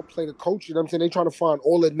downplay the culture. You know what I'm saying? They trying to find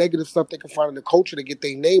all the negative stuff they can find in the culture to get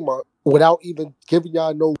their name up without even giving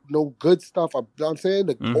y'all no good stuff. You know what I'm saying?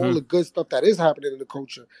 All the good stuff that is happening in the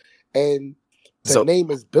culture. And the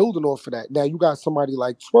name is building off of that. Now you got somebody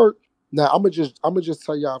like Twerk. Now I'm gonna just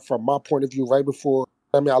tell y'all from my point of view right before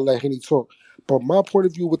I'll let Henny talk. But my point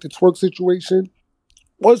of view with the Twerk situation,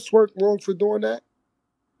 was Twerk wrong for doing that?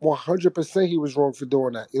 100% he was wrong for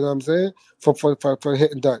doing that. You know what I'm saying? For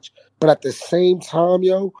hitting Dutch. But at the same time,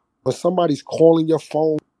 yo, when somebody's calling your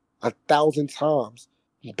phone 1,000 times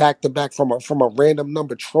back to back from a random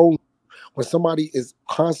number trolling, when somebody is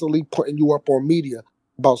constantly putting you up on media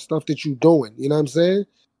about stuff that you're doing, you know what I'm saying?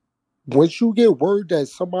 Once you get word that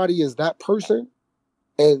somebody is that person,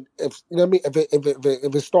 and if you know what I mean,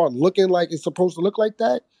 if it start looking like it's supposed to look like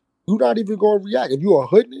that, you're not even gonna react. If you're a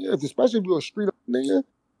hood nigga, especially if you're a street nigga,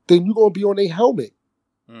 then you're gonna be on their helmet.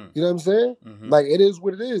 You know what I'm saying? Mm-hmm. Like, it is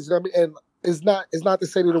what it is. You know what I mean? And it's not to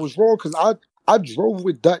say that it was wrong, because I drove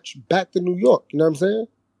with Dutch back to New York. You know what I'm saying?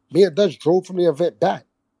 Me and Dutch drove from the event back.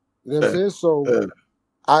 You know what I'm saying? So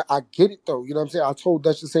I get it though. You know what I'm saying? I told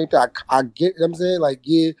Dutch the same thing. I get. You know what I'm saying? Like,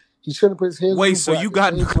 yeah, he shouldn't put his hands. Wait, on so you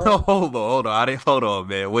got hold on,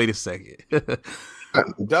 man. Wait a second.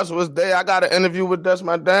 Dutch was there. I got an interview with Dutch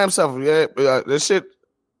my damn self. Yeah, this shit.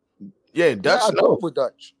 Yeah, Dutch. Yeah, I drove with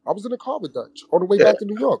Dutch. I was in the car with Dutch on the way back to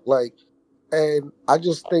New York. Like, and I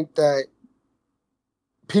just think that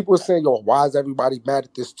people are saying, "Yo, why is everybody mad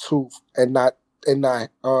at this tooth and not?"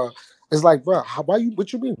 It's like, bro,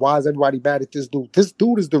 what you mean? Why is everybody mad at this dude? This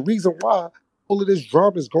dude is the reason why all of this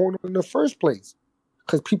drama is going on in the first place.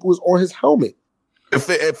 Because people was on his helmet.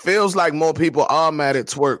 It feels like more people are mad at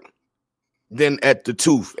Twork than at the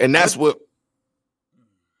tooth. And that's what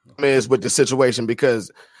is with the situation,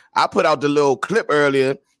 because I put out the little clip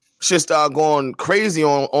earlier. Shit started going crazy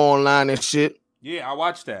online and shit. Yeah, I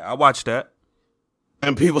watched that.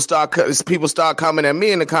 And people start coming at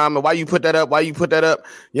me in the comment. Why you put that up? Why you put that up?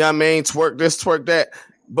 You know what I mean? Twerk this, twerk that.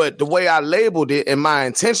 But the way I labeled it and my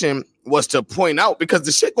intention was to point out, because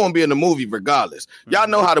the shit gonna be in the movie regardless. Y'all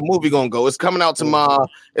know how the movie gonna go. It's coming out tomorrow.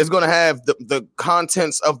 It's gonna have the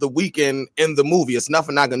contents of the weekend in the movie. It's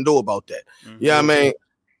nothing I can do about that. You know what I mean?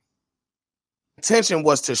 Intention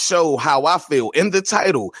was to show how I feel. In the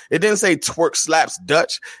title, it didn't say Twork slaps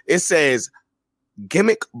Dutch. It says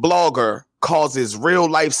gimmick blogger causes real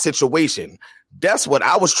life situation. That's what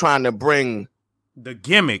I was trying to bring. The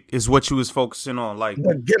gimmick is what you was focusing on, like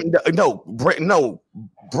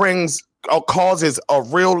brings or causes a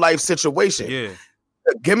real life situation. Yeah,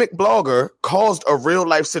 the gimmick blogger caused a real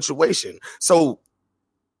life situation. So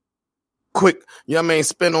quick, you know what I mean,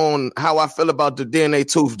 spin on how I feel about the DNA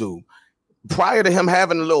Tooth dude. Prior to him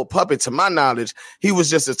having a little puppet, to my knowledge, he was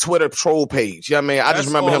just a Twitter troll page. You know what I mean? I just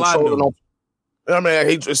remember him trolling on. You know what I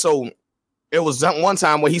mean? So it was one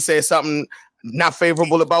time where he said something not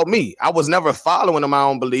favorable about me. I was never following him, I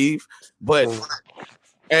don't believe. But,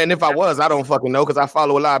 and if I was, I don't fucking know, because I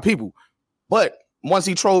follow a lot of people. But once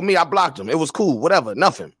he trolled me, I blocked him. It was cool, whatever,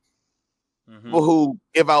 nothing. People who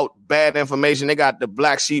give out bad information, they got the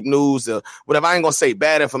Black Sheep News, whatever. I ain't gonna say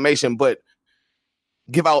bad information, but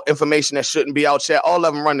give out information that shouldn't be out there. All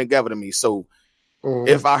of them run together to me. So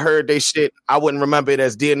if I heard they shit, I wouldn't remember it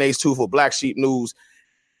as DNA's Tooth or Black Sheep News.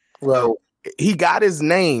 Well, he got his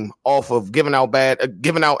name off of giving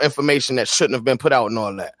out information that shouldn't have been put out and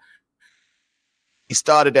all that. He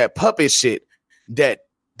started that puppet shit, that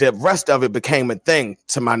the rest of it became a thing,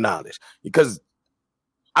 to my knowledge, because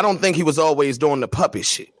I don't think he was always doing the puppet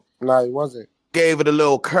shit. No, he wasn't. Gave it a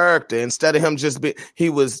little character instead of him he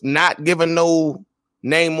was not giving no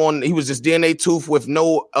name on. He was just DNA Tooth with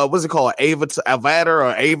no what's it called, avatar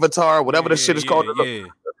or avatar, whatever the shit is called.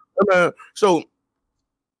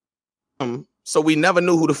 So we never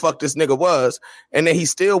knew who the fuck this nigga was, and then he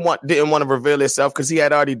still didn't want to reveal himself because he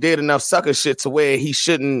had already did enough sucker shit to where he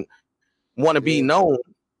shouldn't want to be known.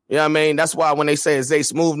 You know what I mean? That's why when they say Zay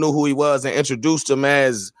Smooth knew who he was and introduced him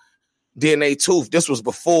as DNA Tooth, this was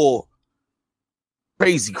before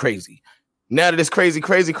crazy. Now that it's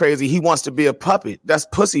crazy, he wants to be a puppet. That's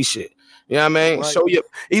pussy shit. You know what I mean? Right. Show your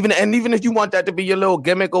even if you want that to be your little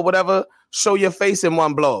gimmick or whatever, show your face in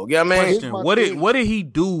one blog. You know what I mean? What did he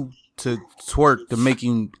do to Twork to make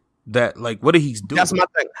him that? Like, what did he do? That's my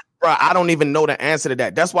thing, bro. I don't even know the answer to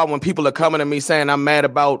that. That's why when people are coming to me saying I'm mad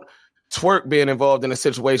about Twork being involved in a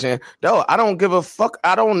situation, no, I don't give a fuck.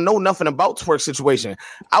 I don't know nothing about Twork's situation.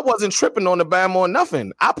 I wasn't tripping on the Bam or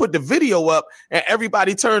nothing. I put the video up and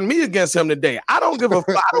everybody turned me against him today. I don't give a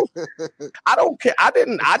fuck. I don't care. I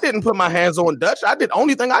didn't put my hands on Dutch.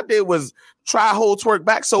 Only thing I did was try hold Twork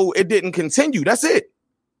back so it didn't continue. That's it.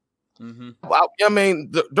 Well, you know what I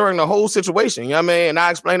mean, during the whole situation, you know what I mean? And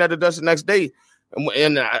I explained that to Dutch the next day.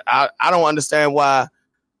 And I don't understand why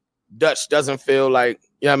Dutch doesn't feel like,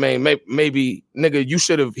 you know what I mean, maybe nigga,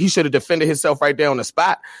 he should have defended himself right there on the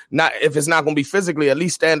spot. Not if it's not gonna be physically, at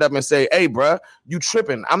least stand up and say, hey, bruh, you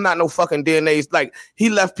tripping. I'm not no fucking DNA's. Like, he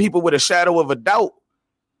left people with a shadow of a doubt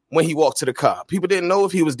when he walked to the car. People didn't know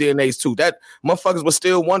if he was DNA's Tooth. That motherfuckers was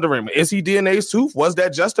still wondering, is he DNA's Tooth? Was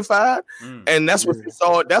that justified? And that's what you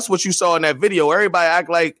saw. That's what you saw in that video. Everybody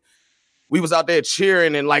act like we was out there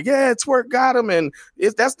cheering and like, yeah, Twork got him, and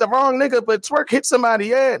that's the wrong nigga, but Twork hit somebody.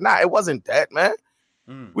 Yeah, nah, it wasn't that, man.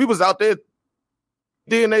 We was out there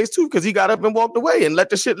DNA's Tooth because he got up and walked away and let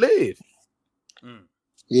the shit live.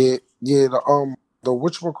 Yeah. The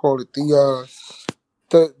whatchamacallit,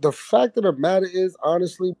 the fact of the matter is,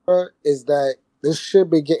 honestly, bro, is that this shit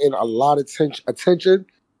been getting a lot of attention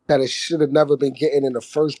that it should have never been getting in the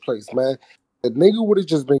first place, man. The nigga would have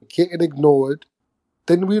just been getting ignored.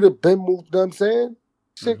 Then we'd have been moved, you know what I'm saying?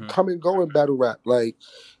 Shit come and go in battle rap. Like,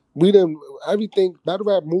 We didn't everything battle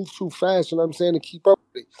rap moved too fast, you know what I'm saying, to keep up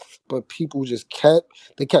with it. But people just kept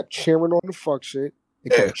cheering on the fuck shit. They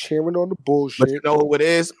kept cheering on the bullshit. But you know who it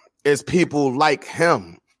is? It's people like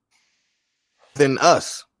him than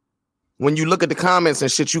us. When you look at the comments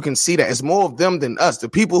and shit, you can see that it's more of them than us. The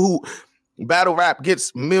people who battle rap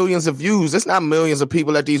gets millions of views. It's not millions of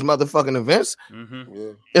people at these motherfucking events. Mm-hmm.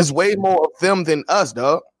 Yeah. It's way more of them than us,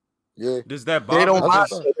 dog. Yeah. Does that bother? They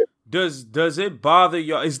don't Does it bother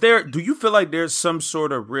y'all? Do you feel like there's some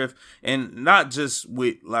sort of rift, and not just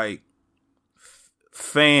with like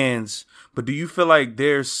fans, but do you feel like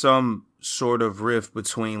there's some sort of rift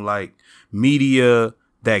between like media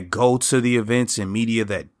that go to the events and media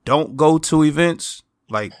that don't go to events?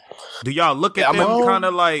 Like, do y'all look at them kind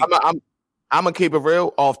of like? I'm gonna keep it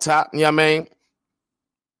real off top. You know what I mean?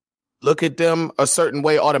 Look at them a certain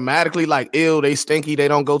way automatically, like, ew, they stinky, they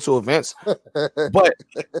don't go to events. But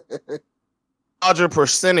larger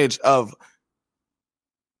percentage of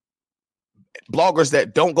bloggers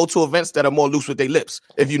that don't go to events that are more loose with their lips,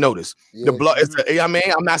 if you notice. Yeah. I mean,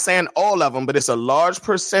 I'm not saying all of them, but it's a large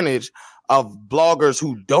percentage of bloggers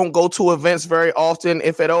who don't go to events very often,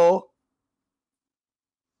 if at all,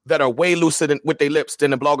 that are way looser with their lips than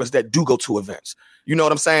the bloggers that do go to events. You know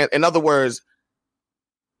what I'm saying? In other words,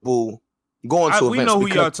 going to events. We know who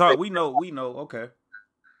y'all talk. We know. Okay.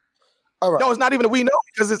 All right. No, it's not even we know,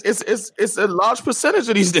 because it's a large percentage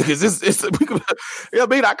of these niggas. I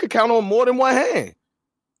mean, I could count on more than one hand.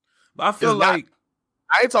 But I feel like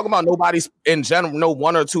I ain't talking about nobody's in general. No,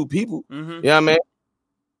 one or two people. Mm-hmm. You know what I mean?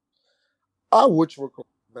 I would record,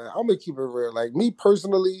 man. I'm gonna keep it real. Like me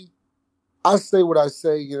personally, I say what I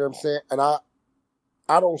say. You know what I'm saying, and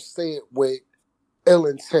I don't say it with ill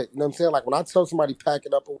intent. You know what I'm saying? Like when I tell somebody pack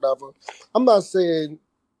it up or whatever, I'm not saying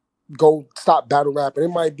go stop battle rapping. It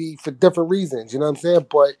might be for different reasons. You know what I'm saying?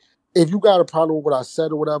 But if you got a problem with what I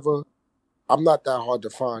said or whatever, I'm not that hard to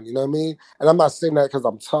find. You know what I mean? And I'm not saying that because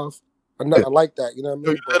I'm tough or nothing like that. You know what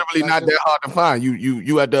I mean? You're literally not that hard to find.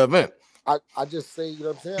 You at the event. I just say, you know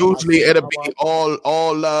what I'm saying? Usually it'll be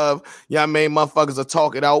all love. Yeah, I mean, motherfuckers are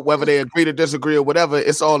talking out, whether they agree to disagree or whatever.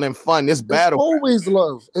 It's all in fun. It's battle. Always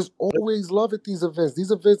love. It's always love at these events.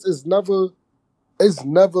 These events is never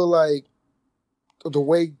like the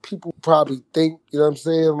way people probably think. You know what I'm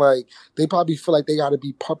saying? Like they probably feel like they got to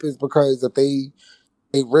be puppets because if they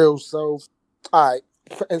real self. All right.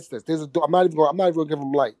 For instance, I'm not even gonna give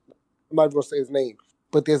him light. I'm not even gonna say his name.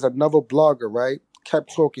 But there's another blogger, right?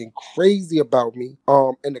 Kept talking crazy about me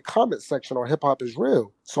in the comment section on Hip Hop Is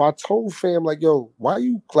Real. So I told fam, like, yo, why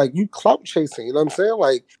you clout chasing? You know what I'm saying?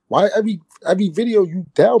 Like, why every video you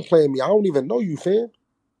downplaying me? I don't even know you, fam.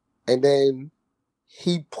 And then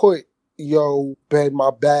he put, yo, Ben,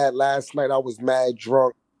 my bad. Last night I was mad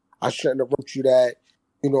drunk. I shouldn't have wrote you that.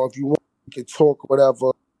 You know, if you want, we can talk or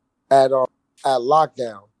whatever at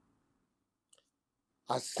lockdown.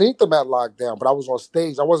 I seen them at lockdown, but I was on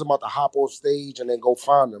stage. I wasn't about to hop off stage and then go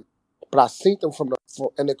find them. But I seen them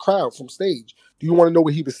in the crowd from stage. Do you want to know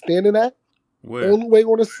where he was standing at? Where? All the way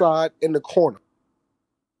on the side in the corner.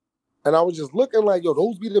 And I was just looking like, yo,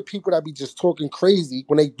 those be the people that be just talking crazy.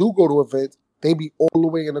 When they do go to events, they be all the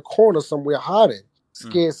way in the corner somewhere hiding,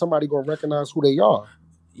 scared somebody gonna recognize who they are.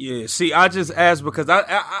 Yeah, see, I just asked because I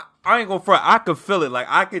ain't gonna front. I could feel it. Like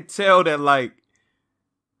I could tell that like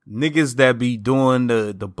niggas that be doing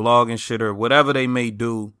the blog and shit or whatever they may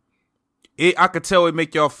do, I could tell it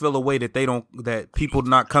make y'all feel a way that people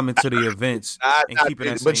not coming to the events and keeping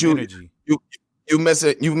that same energy.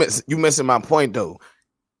 You missing my point though.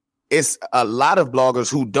 It's a lot of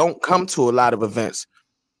bloggers who don't come to a lot of events,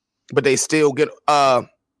 but they still get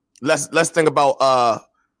let's think about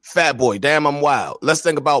Fat Boy, Damn I'm Wild. Let's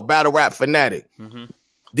think about Battle Rap Fanatic. Mm-hmm.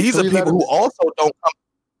 These are people who also don't come.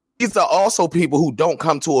 These are also people who don't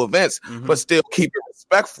come to events, but still keep it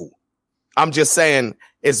respectful. I'm just saying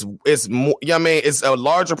it's more, you know what I mean? It's a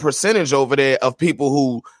larger percentage over there of people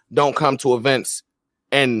who don't come to events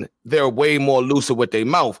and they're way more looser with their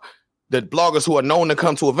mouth. The bloggers who are known to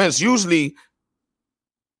come to events usually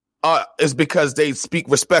is because they speak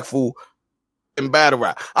respectful in battle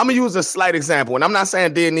rap. I'm going to use a slight example, and I'm not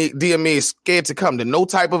saying DME is scared to come to no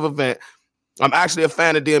type of event. I'm actually a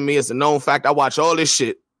fan of DME. It's a known fact. I watch all this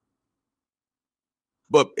shit.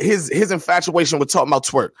 But his infatuation with talking about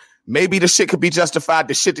twerk. Maybe the shit could be justified,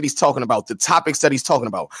 the shit that he's talking about, the topics that he's talking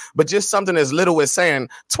about. But just something as little as saying,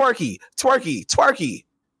 twerky, twerky, twerky.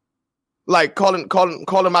 Like calling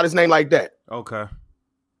him out his name like that. Okay.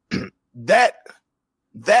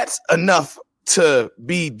 That's enough to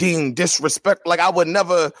be deemed disrespect. Like I would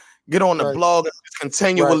never get on the blog and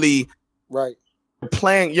continually right.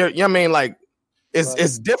 playing. You know what I mean? Like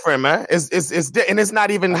It's different, man. And it's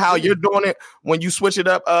not even how you're doing it when you switch it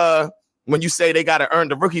up. When you say they got to earn,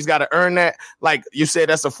 the rookies got to earn that, like you said,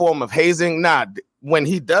 that's a form of hazing. Nah, when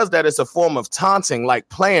he does that, it's a form of taunting, like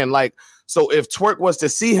playing. Like, so if Twerk was to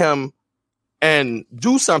see him and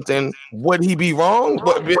do something, would he be wrong?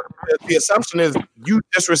 But the assumption is you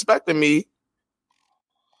disrespecting me.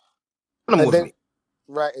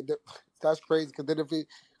 Right, that's crazy.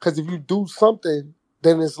 Because if you do something,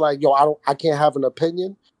 then it's like, yo, I can't have an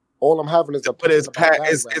opinion. All I'm having is a. But it's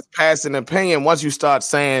past an opinion once you start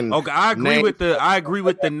saying. Okay, I agree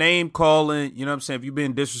with the name calling. You know what I'm saying? If you've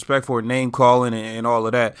been disrespectful, name calling and all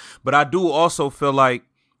of that. But I do also feel like,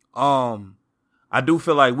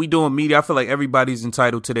 we doing media. I feel like everybody's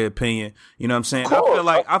entitled to their opinion. You know what I'm saying?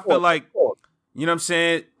 I feel like, you know what I'm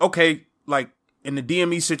saying? Okay, like in the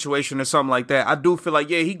DME situation or something like that, I do feel like,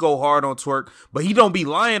 yeah, he go hard on Twerk, but he don't be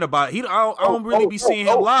lying about it. I don't really be seeing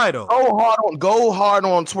him lie though. Go hard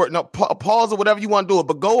on Twerk. No, pause or whatever you want to do it,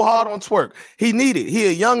 but go hard on Twerk. He needed. He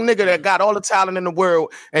a young nigga that got all the talent in the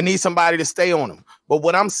world and needs somebody to stay on him. But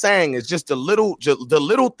what I'm saying is just the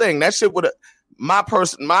little thing. That shit would my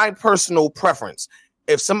personal preference.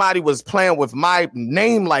 If somebody was playing with my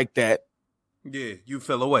name like that, yeah, you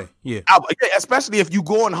fell away. Yeah. Especially if you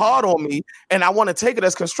going hard on me and I want to take it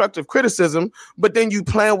as constructive criticism, but then you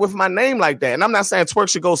playing with my name like that. And I'm not saying Twerk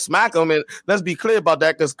should go smack him, and let's be clear about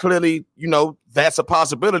that, because clearly, you know, that's a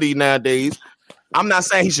possibility nowadays. I'm not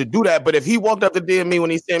saying he should do that, but if he walked up to DME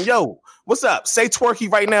when he said, yo, what's up? Say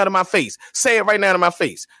Twerky right now to my face. Say it right now to my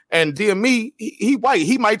face. And DME, he white.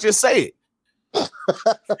 He might just say it.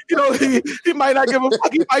 You know, he might not give a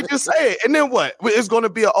fuck. He might just say it. And then what? It's going to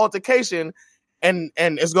be an altercation. And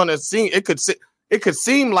it's gonna seem it could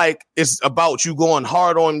seem like it's about you going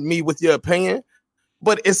hard on me with your opinion,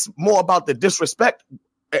 but it's more about the disrespect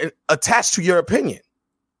attached to your opinion.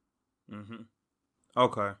 Mm-hmm.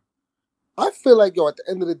 Okay. I feel like, yo, at the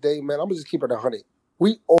end of the day, man, I'm gonna just keep it 100.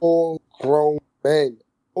 We all grown men,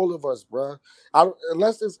 all of us, bro.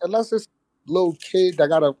 Unless it's little kid that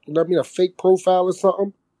got a fake profile or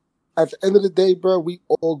something. At the end of the day, bro, we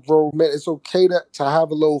all grown men. It's okay to have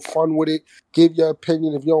a little fun with it. Give your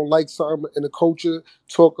opinion. If you don't like something in the culture,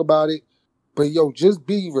 talk about it. But, yo, just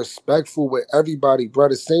be respectful with everybody, bro.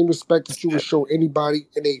 The same respect that you would show anybody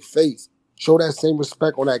in their face. Show that same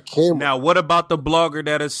respect on that camera. Now, what about the blogger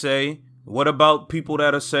that'll say, what about people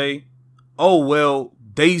that'll say, oh, well,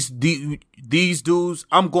 these dudes,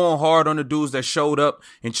 I'm going hard on the dudes that showed up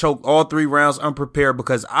and choked all 3 rounds unprepared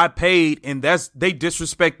because I paid, and they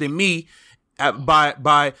disrespecting me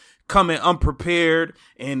by coming unprepared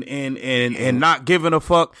and not giving a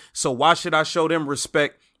fuck. So why should I show them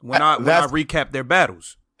respect when I recap their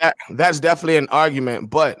battles? That's definitely an argument,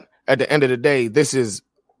 but at the end of the day, this is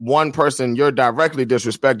one person you're directly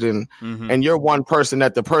disrespecting, and you're one person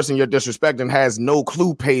that the person you're disrespecting has no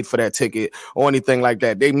clue paid for that ticket or anything like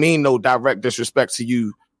that. They mean no direct disrespect to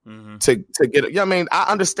you to get it. Yeah, I mean,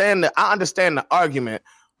 I understand the argument,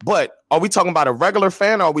 but are we talking about a regular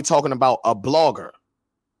fan or are we talking about a blogger?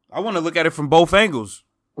 I want to look at it from both angles.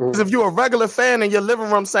 Because if you're a regular fan in your living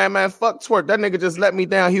room saying, man, fuck Twerk, that nigga just let me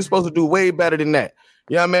down. He's supposed to do way better than that.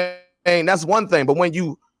 You know what I mean? That's one thing. But when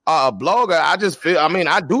you a blogger, I just feel, I mean,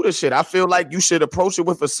 I do this shit. I feel like you should approach it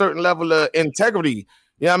with a certain level of integrity.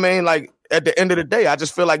 You know what I mean? Like, at the end of the day, I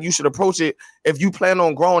just feel like you should approach it. If you plan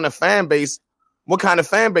on growing a fan base, what kind of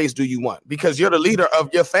fan base do you want? Because you're the leader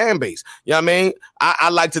of your fan base. You know what I mean? I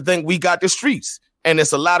like to think we got the streets, and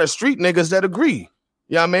it's a lot of street niggas that agree.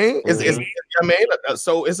 You know what I mean? You know what I mean?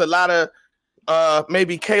 So it's a lot of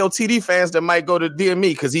maybe KOTD fans that might go to DME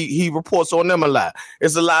because he reports on them a lot.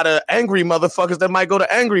 It's a lot of angry motherfuckers that might go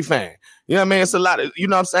to Angry Fan. You know what I mean? It's a lot of, you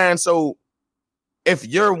know what I'm saying? So if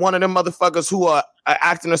you're one of them motherfuckers who are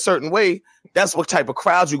acting a certain way, that's what type of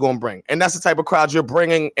crowd you're going to bring. And that's the type of crowd you're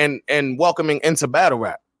bringing and welcoming into battle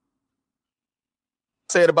rap.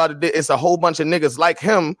 Say it about it, it's a whole bunch of niggas like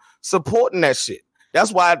him supporting that shit.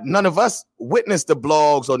 That's why none of us witnessed the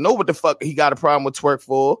blogs or know what the fuck he got a problem with Twerk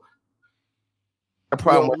for.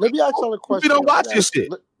 Let me ask y'all a question. We don't watch this shit.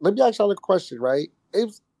 Let me ask y'all a question, right?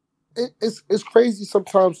 It's crazy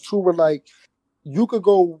sometimes too when, like, you could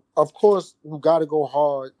go, of course, you got to go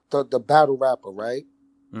hard, the battle rapper, right?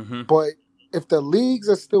 Mm-hmm. But if the leagues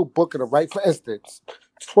are still booking it, right? For instance,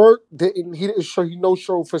 Twerk didn't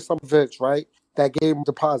show for some events, right? That gave him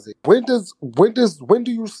deposit. When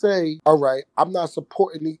do you say, all right, I'm not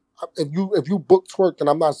supporting the, if you book Twerk, then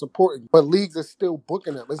I'm not supporting, but leagues are still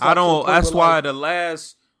booking him. I don't. That's why the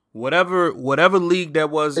last whatever league that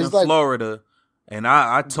was in Florida, and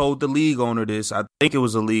I told the league owner this. I think it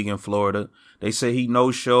was a league in Florida. They said he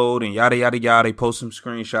no showed and yada yada yada. They post some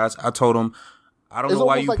screenshots. I told him I don't know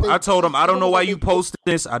why you. Like I told him I don't know why you posted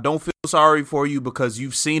this. I don't feel sorry for you because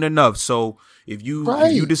you've seen enough. So if you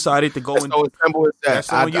decided to go and so simple as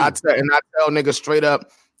that, I tell niggas straight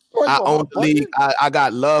up, I own the league. I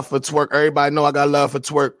got love for Twerk. Everybody know I got love for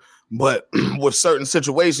Twerk, but with certain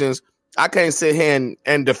situations, I can't sit here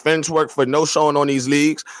and defend Twerk for no showing on these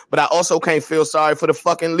leagues, but I also can't feel sorry for the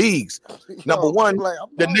fucking leagues. Number one,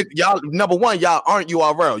 y'all aren't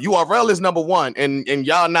URL. URL is number one, and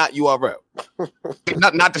y'all not URL.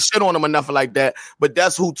 not to shit on them or nothing like that, but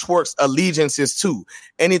that's who Twerk's allegiance is to.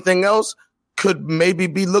 Anything else could maybe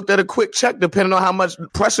be looked at a quick check depending on how much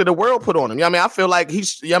pressure the world put on him. You know what I mean? I feel like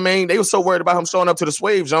they were so worried about him showing up to the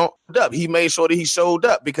Swaves, he made sure that he showed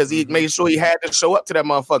up because he made sure he had to show up to that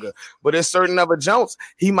motherfucker. But there's certain other jumps,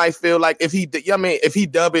 he might feel like if he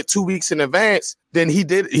dub it 2 weeks in advance, then he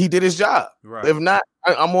did his job. Right. If not,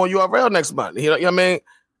 I'm on URL next month. You know what I mean?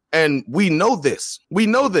 And we know this.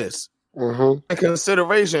 In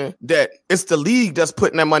consideration that it's the league that's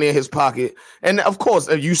putting that money in his pocket. And of course,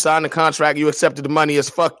 if you signed the contract, you accepted the money, it's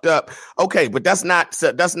fucked up. Okay, but that's not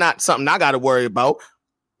something I got to worry about.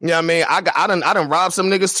 You know what I mean? I done robbed some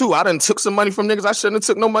niggas too. I done took some money from niggas I shouldn't have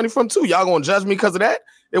took no money from too. Y'all gonna judge me because of that?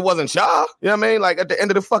 It wasn't y'all. You know what I mean? Like at the end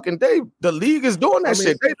of the fucking day, the league is doing that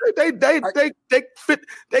shit. They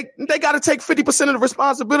got to take 50% of the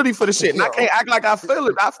responsibility for the shit. And I can't act like I feel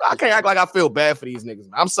it. I can't act like I feel bad for these niggas.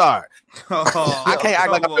 I'm sorry. I can't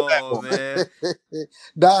act like I feel bad for them.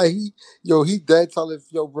 Nah, he dead telling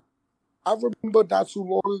bro. I remember not too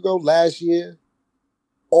long ago, last year.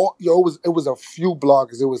 It was a few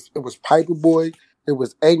bloggers. It was Piper Boy. It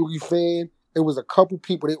was Angry Fan. It was a couple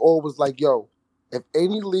people. They all was like, yo, if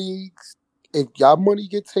any leagues, if y'all money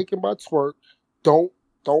get taken by Twerk, don't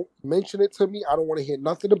mention it to me. I don't want to hear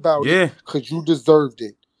nothing about it because you deserved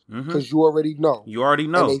it. Because you already know.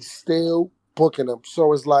 And they still booking them.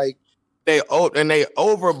 So it's like they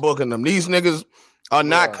overbooking them. These niggas are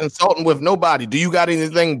not consulting with nobody. Do you got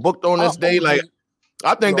anything booked on this day? Like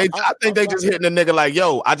I think they just hitting the nigga like,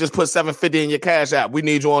 yo, I just put $750 in your cash app. We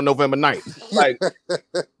need you on November 9th. Like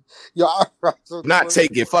not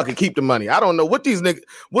take it, fucking keep the money. I don't know what these niggas.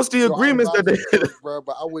 What's the agreements that they? Bro,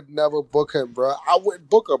 but I would never book him, bro. I wouldn't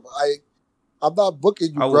book him. I'm not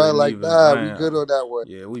booking you, bro. Like, nah, we good on that one.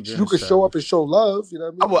 Yeah, you can show up and show love. You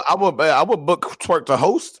know what I mean? I would book Twerk to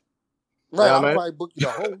host. Right, I'll probably book you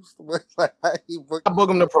to host. I book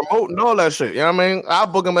him to promote and all that shit. You know what I mean? I'll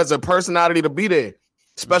book him as a personality to be there.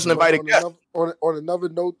 Special invited guest. On another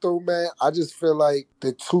note, though, man, I just feel like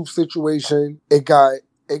the Tooth situation, it got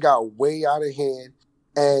way out of hand,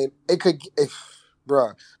 and it could,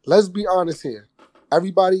 bruh. Let's be honest here.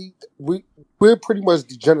 Everybody, we're pretty much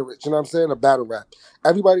degenerates. You know what I'm saying? A battle rap.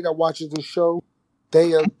 Everybody that watches this show,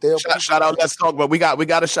 they'll shout out. Let's talk. But we got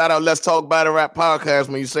to shout out. Let's talk battle rap podcast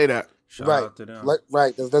when you say that. Shout out to them.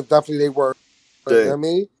 Right. That's definitely they were. You know what I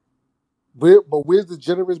mean? We're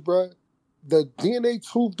degenerates, bruh. The DNA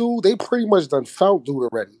Tooth dude, they pretty much done found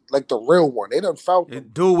dude already. Like the real one. They done found him.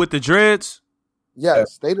 Dude with the dreads?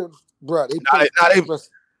 Yes. They done, bro. They put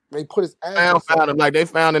his ass. Found him. Like they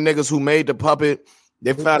found the niggas who made the puppet.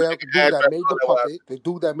 They found the dude that made the puppet. The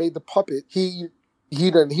dude that made the puppet. He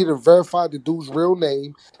done verified the dude's real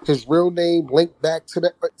name. His real name linked back to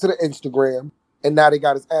the Instagram. And now they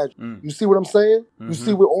got his address. You see what I'm saying? Mm-hmm. You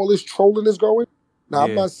see where all this trolling is going? Now,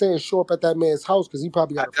 I'm not saying show up at that man's house because he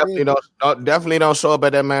probably got a family. Definitely don't show up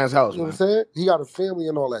at that man's house. You know what I'm saying? He got a family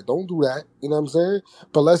and all that. Don't do that. You know what I'm saying?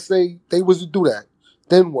 But let's say they was to do that.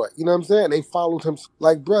 Then what? You know what I'm saying? They followed him.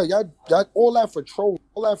 Like, bro, y'all all that for troll.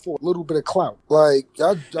 All that for a little bit of clout. Like,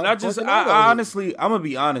 y'all and I honestly, I'm going to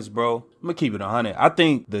be honest, bro. I'm going to keep it 100. I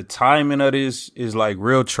think the timing of this is, like,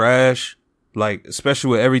 real trash. Like,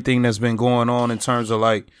 especially with everything that's been going on in terms of,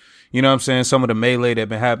 like, you know what I'm saying? Some of the melee that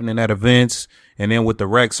been happening at events, and then with the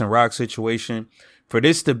Rex and Rock situation, for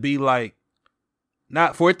this to be like,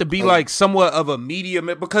 not for it to be like somewhat of a media,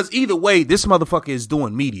 because either way, this motherfucker is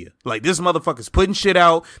doing media. Like, this motherfucker's putting shit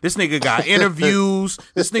out. This nigga got interviews.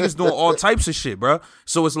 This nigga's doing all types of shit, bro.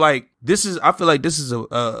 So it's like, I feel like this is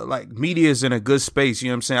like media is in a good space. You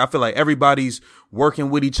know what I'm saying? I feel like everybody's working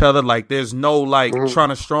with each other. Like, there's no like trying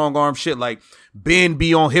to strong arm shit. Like, Ben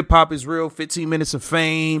be on Hip Hop Is Real, 15 Minutes of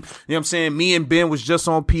Fame. You know what I'm saying? Me and Ben was just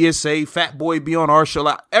on PSA. Fat Boy be on our show.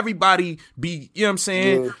 Like, everybody be, you know what I'm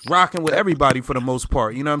saying? Rocking with everybody for the most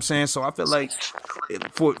part. You know what I'm saying? So I feel like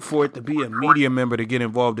for it to be a media member to get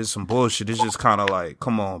involved in some bullshit, it's just kind of like,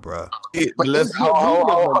 come on, bro. It's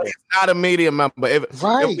not a media member.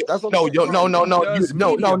 That's what no.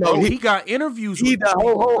 He got interviews. He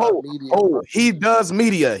does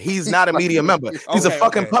media. He's not a media member. He's a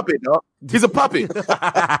fucking puppet, dog. He's a puppet.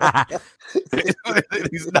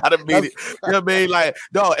 He's not a media. You know what I mean? Like,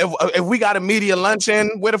 dog, if we got a media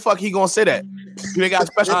luncheon, where the fuck he gonna sit at? You ain't got a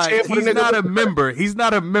special chair for the nigga? He's not a member. He's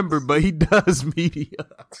not a member, but he does media.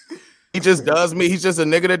 He just does me. He's just a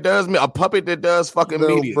nigga that does me. A puppet that does fucking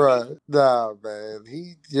media. Bruh. Nah, man.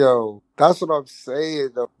 That's what I'm saying,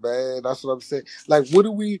 though, man. That's what I'm saying. Like,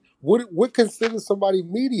 what considers somebody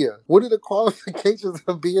media? What are the qualifications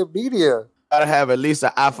of being media? Gotta have at least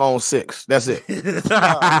an iPhone 6. That's it.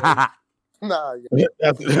 Nah, yo.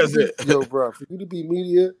 That's it. Yo, bro, for you to be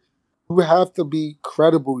media, you have to be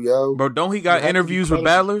credible, yo. Bro, don't he got interviews with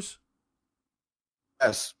battlers?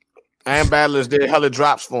 Yes. And battlers did hella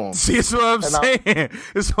drops for him. See, that's what I'm saying.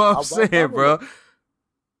 That's what I'm saying, bro.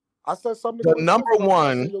 I said something. The number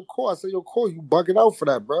one. I said, yo, Core, you bugging out for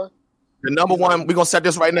that, bro. The number one, we're going to set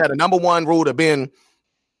this right now. The number one rule to being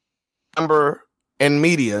member in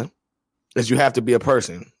media is you have to be a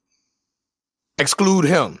person. Exclude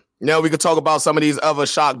him. Now we could talk about some of these other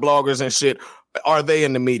shock bloggers and shit. Are they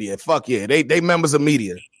in the media? Fuck yeah. They members of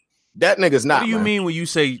media. That nigga's not. What do you mean when you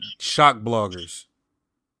say shock bloggers?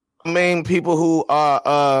 I mean people who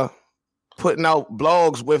are putting out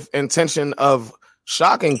blogs with intention of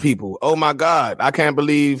shocking people. Oh my God, I can't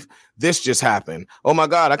believe this just happened. Oh my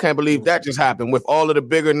God, I can't believe that just happened. With all of the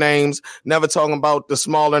bigger names, never talking about the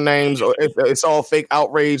smaller names, or if it's all fake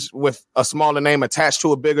outrage with a smaller name attached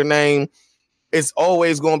to a bigger name. It's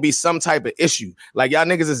always going to be some type of issue. Like y'all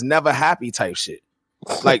niggas is never happy type shit.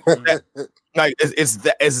 Like that, like it's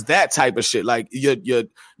that type of shit. Like your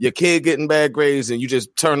kid getting bad grades and you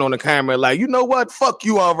just turn on the camera like, you know what? Fuck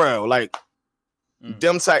you URL. Like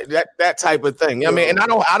them type that type of thing. You know what I mean? And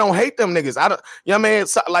I don't hate them niggas. I don't, you know what I mean?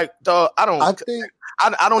 It's like I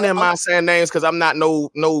don't even mind saying names because I'm not no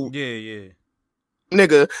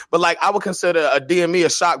nigga, but like I would consider a DME a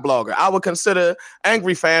shock blogger. I would consider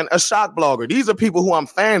Angry Fan a shock blogger. These are people who I'm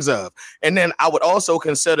fans of. And then I would also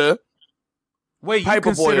consider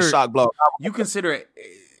Paperboy a shock blogger. You consider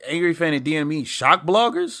Angry Fan and DME shock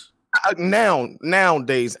bloggers?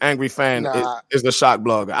 Nowadays, Angry Fan is the shock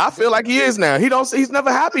blogger. I feel like he is now. He's never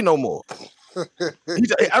happy no more.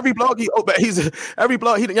 Every blog he you know what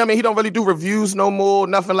I mean, he don't really do reviews no more,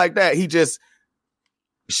 nothing like that. He just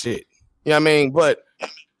shit. You know what I mean? But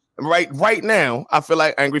right now, I feel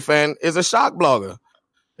like Angry Fan is a shock blogger.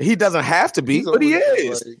 He doesn't have to be, but he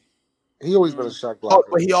is. He always been a shock blogger.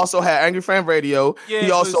 But he also had Angry Fan Radio. Yeah,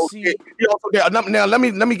 he also now let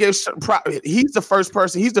me give he's the first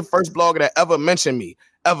blogger that ever mentioned me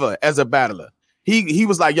ever as a battler. He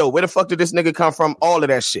was like, yo, where the fuck did this nigga come from? All of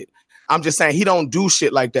that shit. I'm just saying he don't do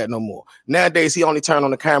shit like that no more. Nowadays he only turn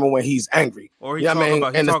on the camera when he's angry. Or he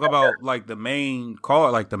talk about like the main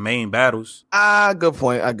card, like the main battles. Good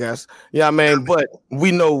point, I guess. Yeah, I mean, but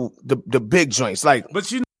we know the big joints. Like,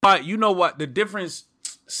 but you know what the difference.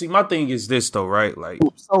 See, my thing is this though, right? Like,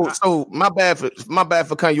 so my bad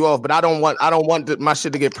for cutting you off, but I don't want my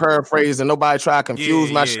shit to get paraphrased and nobody try to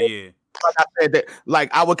confuse my shit. Yeah. Like I said, that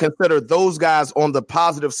like I would consider those guys on the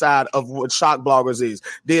positive side of what shock bloggers is.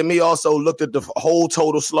 DME also looked at the whole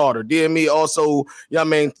total slaughter. DME also, you know what I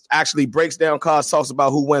mean, actually breaks down cards, talks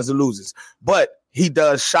about who wins and loses. But he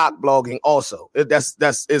does shock blogging also. That's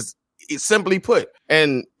simply put.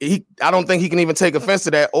 And I don't think he can even take offense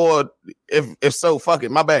to that. Or if so, fuck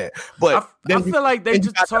it, my bad. But I feel like they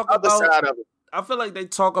just talk about. I feel like they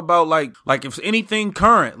talk about like if anything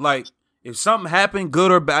current, like. If something happened,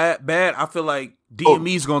 good or bad, I feel like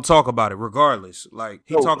DME's gonna talk about it regardless. Like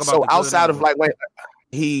he talk about. So outside of like when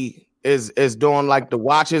he is doing like the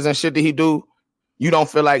watches and shit that he do, you don't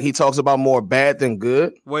feel like he talks about more bad than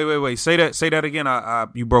good? Wait. Say that again.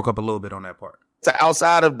 You broke up a little bit on that part. So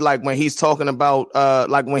outside of like when he's talking about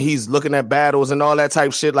like when he's looking at battles and all that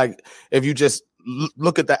type shit, like if you just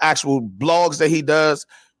look at the actual blogs that he does,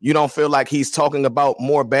 you don't feel like he's talking about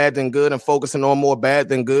more bad than good and focusing on more bad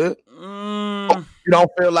than good? You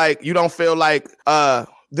don't feel like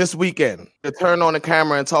this weekend to turn on the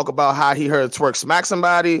camera and talk about how he heard Twerk smack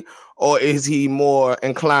somebody, or is he more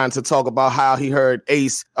inclined to talk about how he heard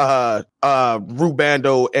Ace,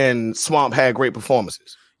 Rubando, and Swamp had great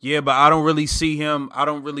performances? Yeah, but I don't really see him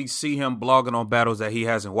blogging on battles that he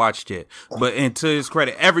hasn't watched yet. But and to his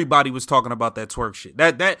credit, everybody was talking about that Twerk shit.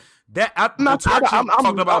 I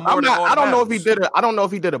don't know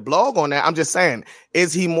if he did a blog on that. I'm just saying,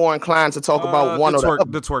 is he more inclined to talk about one or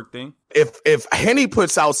the Twerk thing? If Henny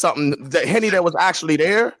puts out something that was actually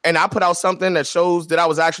there, and I put out something that shows that I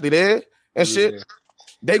was actually there and shit,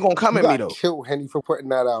 they gonna come at me though. Kill Henny for putting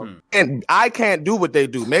that out. And I can't do what they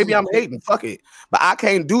do. Maybe I'm hating, fuck it. But I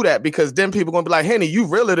can't do that because then people gonna be like, Henny, you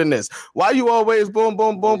realer than this. Why you always boom,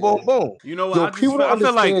 boom, boom, boom, boom? You know what? I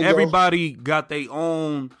feel like everybody got their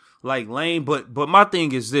own like lane, but my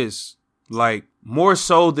thing is this, like more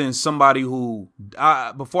so than somebody who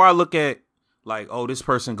before I look at like, oh, this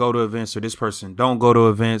person go to events or this person don't go to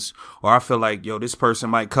events, or I feel like, yo, this person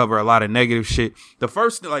might cover a lot of negative shit. The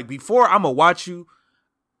first, like, before I'm gonna watch you,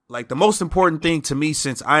 like, the most important thing to me,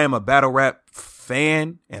 since I am a battle rap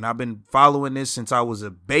fan and I've been following this since I was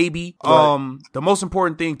a baby, the most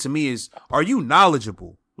important thing to me is, are you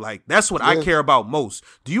knowledgeable? Like, that's what I care about most.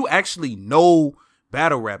 Do you actually know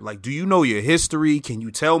battle rap? Like, do you know your history? Can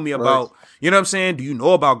you tell me about, you know what I'm saying? Do you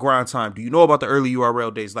know about Grind Time? Do you know about the early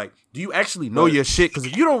URL days? Like, do you actually know your shit? Because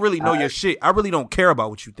if you don't really know your shit, I really don't care about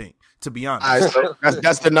what you think, to be honest. So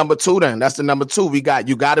that's the number two then. That's the number two. You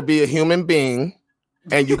got to be a human being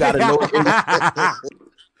and you got to know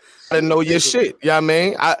to know your shit. You know what I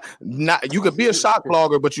mean? You could be a shock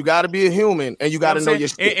blogger, but you got to be a human and you got to know your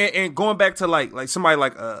shit. And going back to like somebody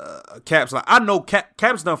like Caps, like I know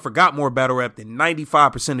Caps done forgot more battle rap than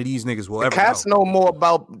 95% of these niggas will ever Caps know more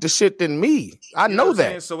about the shit than me. I know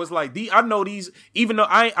that. So it's like I know these, even though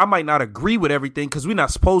I might not agree with everything because we're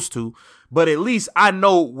not supposed to, but at least I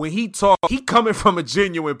know when he talk, he coming from a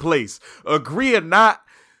genuine place. Agree or not,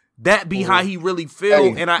 that be how he really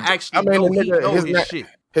feel, and I actually know he know his shit.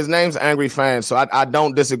 His name's Angry Fan, so I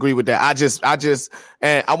don't disagree with that. I just,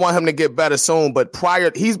 and I want him to get better soon. But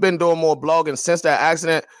he's been doing more blogging since that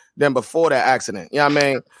accident than before that accident. You know what I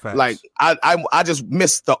mean? Facts. Like, I just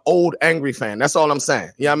miss the old Angry Fan. That's all I'm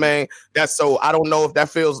saying. You know what I mean? That's so, I don't know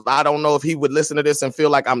if he would listen to this and feel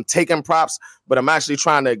like I'm taking props, but I'm actually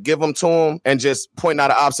trying to give them to him and just point out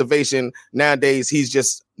an observation. Nowadays, he's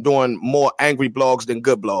just doing more angry blogs than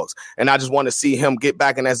good blogs. And I just want to see him get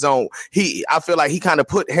back in that zone. I feel like he kind of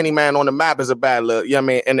put Henny Man on the map as a bad look, you know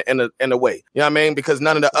what I mean, in a way. You know what I mean? Because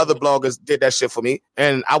none of the other bloggers did that shit for me.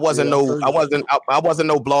 And I wasn't no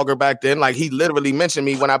blogger back then. Like, he literally mentioned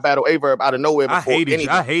me when I battled Averb out of nowhere before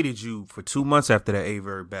I hated you for 2 months after that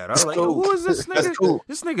Averb battle. I was like, cool. Who is this nigga? That's cool.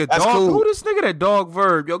 This nigga That's dog. cool. Who this nigga that dog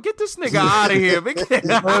Verb? Yo, get this nigga out of here. Yeah,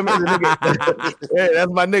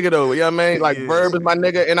 that's my nigga though. You know what I mean? Like, Verb is my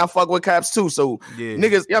nigga and I fuck with Caps too. So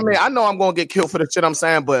niggas, you know what I mean? I know I'm gonna get killed for the shit I'm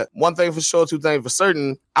saying, but one thing for sure, two things for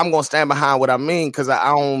certain, I'm gonna stand behind what I mean because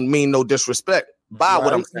I don't mean no disrespect by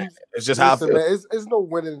what I'm saying. It's just how I feel. Man, it's no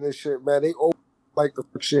winning in this shit, man. They always like the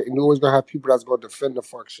fuck shit, and you always gonna have people that's gonna defend the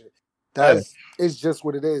fuck shit. It's just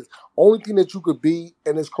what it is. Only thing that you could be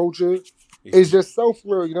in this culture is yourself,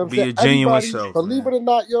 real. You know what I'm saying? Be a genuine self. Believe it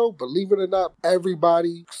or not,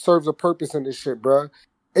 everybody serves a purpose in this shit, bro.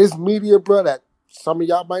 It's media, bro, that some of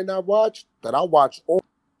y'all might not watch, that I watch all.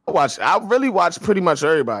 I really watch pretty much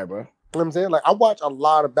everybody, bro. You know what I'm saying? Like, I watch a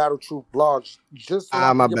lot of Battle Truth blogs just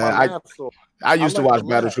so my bad. I used to watch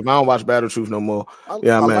Battle Truth. I don't watch Battle Truth no more. I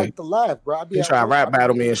like to laugh, bro. He try to rap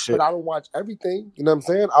battle me and shit. But I don't watch everything. You know what I'm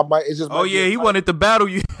saying? It's just. Oh yeah, he wanted to battle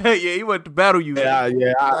you. He wanted to battle you. Yeah.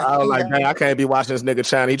 I was like, dang, I can't be watching this nigga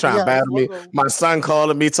channel. He trying to battle me. My son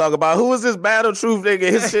calling me, talking about who is this Battle Truth nigga?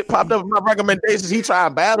 His shit popped up in my recommendations. He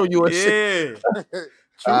trying to battle you and shit.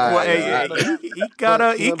 He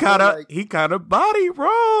kind of body, bro.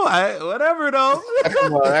 Whatever though.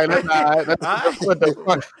 Come on, what the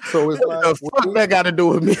fuck? So it's what the fuck that got to do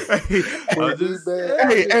with me?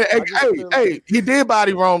 Hey, he did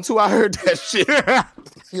body wrong too. I heard that shit.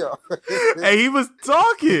 Hey, he was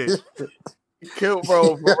talking. He killed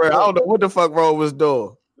bro for real. I don't know what the fuck bro was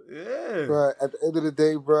doing. Yeah, bro. At the end of the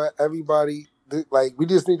day, bro, everybody like we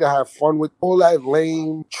just need to have fun with all that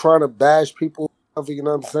lame trying to bash people. You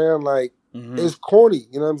know what I'm saying? Like, it's corny.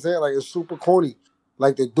 You know what I'm saying? Like, it's super corny.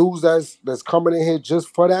 Like, the dudes that's coming in here just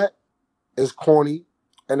for that is corny,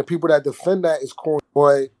 and the people that defend that is corny.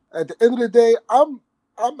 But at the end of the day,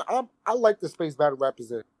 I like the space battle rap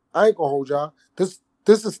is in. I ain't gonna hold y'all. This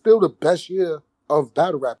is still the best year of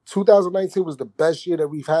battle rap. 2019 was the best year that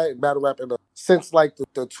we've had in battle rap since like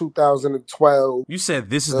the 2012. You said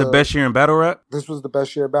this is the best year in battle rap? This was the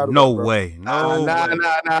best year in battle rap. Bro. Way. No nah.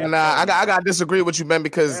 I gotta disagree with you, man,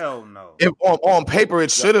 because if on paper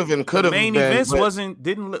it should have and could have been. Main events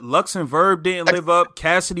Lux and Verb didn't live up.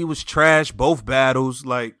 Cassidy was trash, both battles.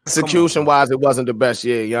 Like, execution wise, it wasn't the best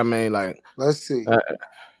year. You know what I mean? Like, let's see.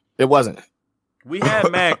 It wasn't. We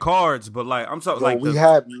had mad cards, but like I'm talking like we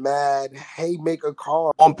had mad haymaker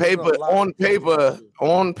cards. On paper,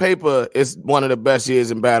 it's one of the best years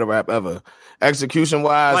in battle rap ever. Execution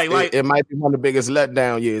wise, it might be one of the biggest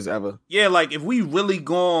letdown years ever. Yeah, like if we really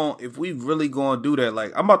gonna do that,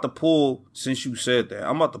 like I'm about to pull. Since you said that,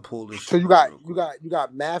 I'm about to pull this. So you got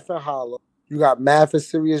Math and Hollow. You got Math and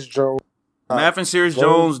Serious Jones. Math and Serious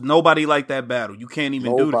Jones. Nobody liked that battle. You can't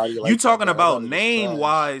even do that. You talking about name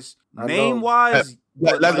wise? Name wise.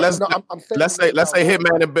 Let's say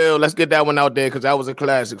Hitman and Bill. Let's get that one out there because that was a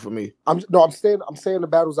classic for me. I'm saying the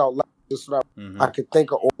battles out loud. Just so I could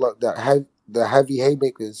think of all of the heavy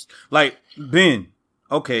haymakers. Like Ben.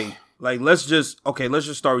 Okay. Like let's just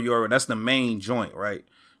start with your. That's the main joint, right?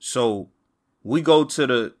 So we go to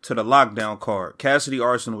the lockdown card. Cassidy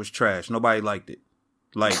Arsenal was trash. Nobody liked it.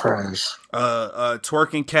 Like trash.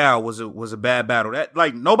 Twerking Cal was a bad battle. That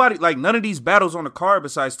like nobody like none of these battles on the card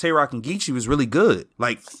besides Tay-Rock and Geechee was really good.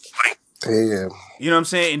 Like damn. You know what I'm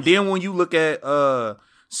saying? And then when you look at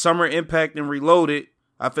Summer Impact and Reloaded,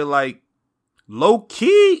 I feel like low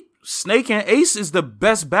key Snake and Ace is the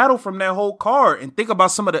best battle from that whole card. And think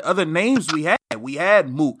about some of the other names we had. We had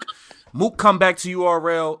Mook. Mook come back to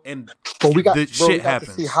URL and shit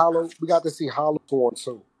happens. We got to see Hollow on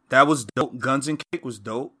too. That was dope. Guns and Cake was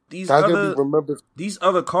dope. These other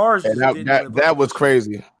cards. That was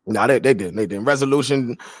crazy. No, they didn't.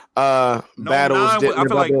 Resolution battles. I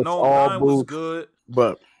feel like No 9 was good.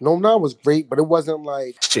 But No 9 was great, but it wasn't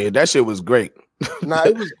like shit. That shit was great. Nah,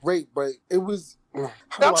 it was great, but it was.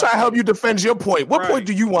 I'm trying to help you defend your point. What point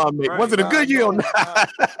do you want to make? Right. Was it a good year or not?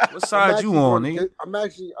 What side you on, nigga? I'm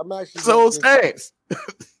actually. So stands.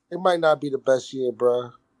 It might not be the best year,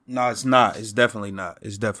 bro. No, it's not. It's definitely not.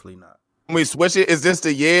 When we switch it, is this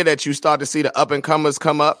the year that you start to see the up and comers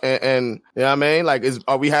come up and you know what I mean? Like,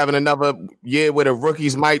 are we having another year where the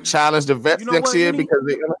rookies might challenge the vets next year? Henny?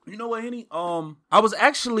 Because you know what, Henny? I was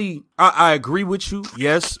actually I agree with you.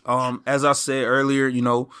 Yes. As I said earlier, you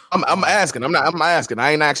know, I'm asking. I'm asking.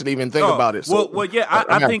 I ain't actually even think about it. So, well, yeah.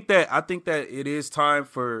 I think that it is time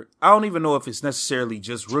for. I don't even know if it's necessarily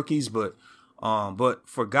just rookies, but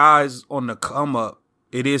for guys on the come up.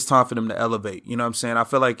 It is time for them to elevate. You know what I'm saying? I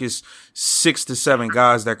feel like it's 6 to 7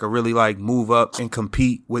 guys that could really like move up and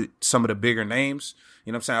compete with some of the bigger names.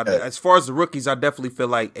 You know what I'm saying? As far as the rookies, I definitely feel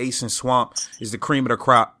like Ace and Swamp is the cream of the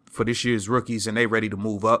crop for this year's rookies and they ready to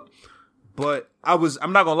move up. But I'm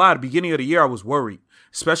not gonna lie, at the beginning of the year I was worried,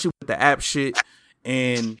 especially with the app shit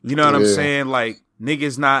and you know what I'm saying? Like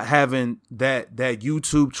niggas not having that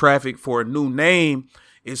YouTube traffic for a new name.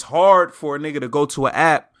 It's hard for a nigga to go to an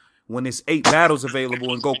app when it's 8 battles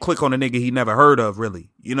available and go click on a nigga he never heard of, really.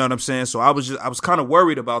 You know what I'm saying? So I was kind of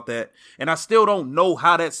worried about that. And I still don't know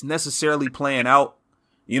how that's necessarily playing out.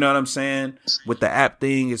 You know what I'm saying? With the app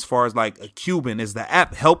thing, as far as like a Cuban, is the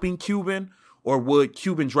app helping Cuban or would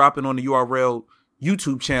Cuban dropping on the URL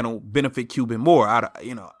YouTube channel benefit Cuban more?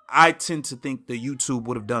 I tend to think the YouTube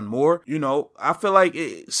would have done more. You know, I feel like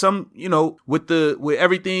with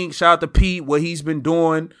everything, shout out to Pete, what he's been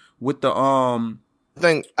doing with the,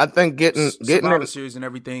 I think getting in series and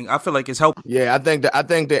everything, I feel like it's helping. Yeah, I think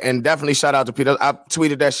that, and definitely shout out to Peter. I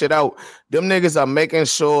tweeted that shit out. Them niggas are making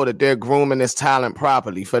sure that they're grooming this talent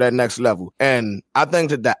properly for that next level. And I think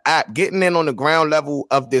that the app, getting in on the ground level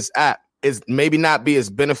of this app, is maybe not be as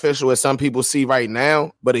beneficial as some people see right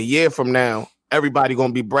now, but a year from now, everybody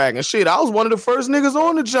gonna be bragging. Shit, I was one of the first niggas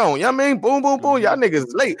on the joint. You know what I mean? Boom, boom, boom. Y'all niggas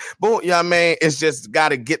late. Boom, you know what I mean? It's just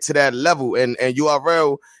gotta get to that level. And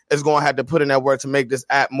URL is gonna have to put in that work to make this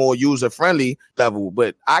app more user-friendly level.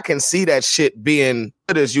 But I can see that shit being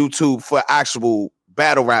this YouTube for actual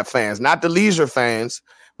battle rap fans, not the leisure fans,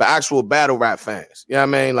 but actual battle rap fans. You know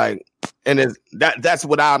what I mean? Like, and that's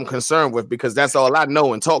what I'm concerned with because that's all I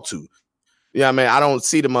know and talk to. You know what I mean? I don't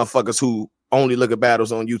see the motherfuckers who only look at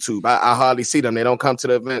battles on YouTube. I hardly see them. They don't come to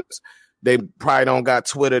the events. They probably don't got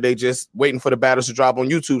Twitter. They just waiting for the battles to drop on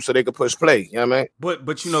YouTube so they can push play. You know what I mean?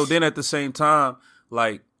 But you know, then at the same time,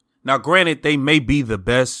 like, now granted, they may be the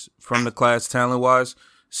best from the class talent-wise.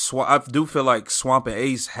 I do feel like Swamp and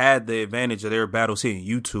Ace had the advantage of their battles hitting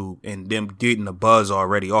YouTube and them getting the buzz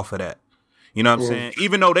already off of that. You know what I'm saying?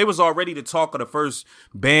 Even though they was already the talk of the first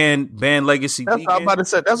band legacy. That's what I was about to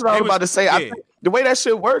say. That's what I was about to say. Yeah. I think the way that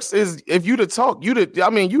shit works is if you the talk, you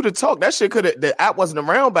the talk. That shit the app wasn't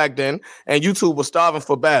around back then, and YouTube was starving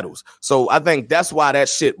for battles. So I think that's why that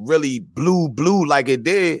shit really blew like it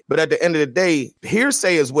did. But at the end of the day,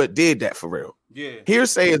 hearsay is what did that for real. Yeah.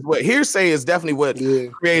 Hearsay is definitely what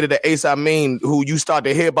created the Ace Amin, who you start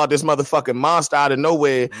to hear about this motherfucking monster out of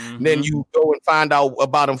nowhere, then you go and find out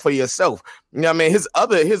about him for yourself. You know what I mean? His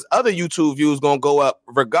other YouTube views gonna go up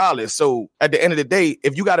regardless. So at the end of the day,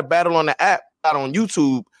 if you got a battle on the app, not on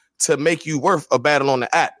YouTube, to make you worth a battle on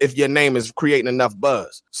the app, if your name is creating enough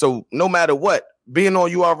buzz. So no matter what, being on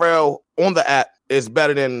URL on the app is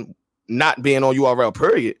better than not being on URL,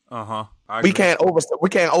 period. We can't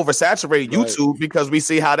oversaturate YouTube because we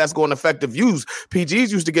see how that's going to affect the views.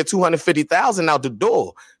 PGs used to get 250,000 out the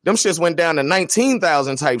door. Them shits went down to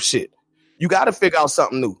 19,000 type shit. You got to figure out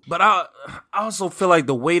something new. But I also feel like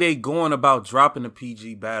the way they going about dropping the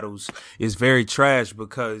PG battles is very trash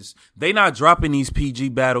because they not dropping these PG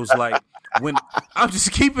battles like when I'm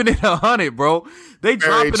just keeping it 100, bro. They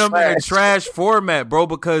dropping them in a trash format, bro,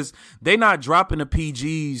 because they not dropping the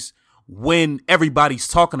PGs when everybody's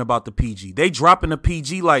talking about the PG. They dropping the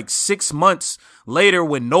PG like 6 months later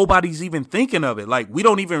when nobody's even thinking of it. Like we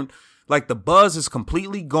don't even, like the buzz is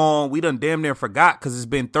completely gone. We done damn near forgot because it's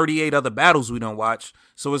been 38 other battles we done watch.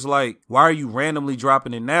 So it's like, why are you randomly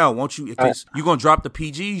dropping it now? Won't you, if you gonna drop the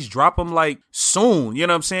PGs, drop them like soon. You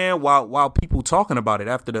know what I'm saying? While people talking about it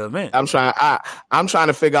after the event. I'm trying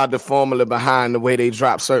to figure out the formula behind the way they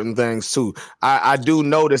drop certain things too. I do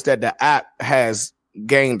notice that the app has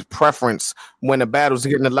gained preference when the battle's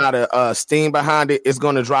getting a lot of steam behind it. It's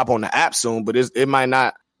going to drop on the app soon, but it might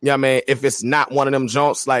not. You know what I mean? If it's not one of them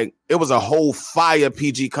joints, like it was a whole fire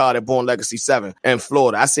PG card at Born Legacy 7 in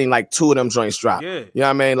Florida. I seen like 2 of them joints drop. Yeah. You know what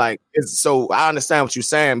I mean? Like so I understand what you're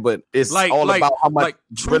saying, but it's like, all about how much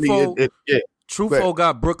really Truffaut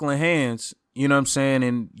got Brooklyn Hands, you know what I'm saying?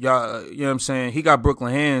 And y'all, you know what I'm saying? He got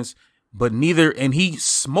Brooklyn Hands. But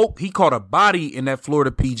he caught a body in that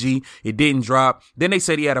Florida PG. It didn't drop. Then they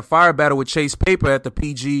said he had a fire battle with Chase Paper at the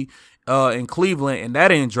PG in Cleveland, and that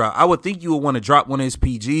didn't drop. I would think you would want to drop one of his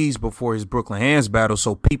PGs before his Brooklyn Hands battle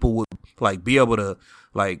so people would like be able to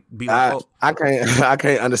like be like, oh. I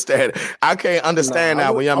can't understand. I can't understand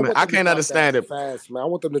that when I can't understand it fast, man. I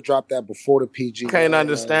want them to drop that before the PG. Can't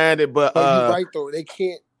understand it, but you're right though.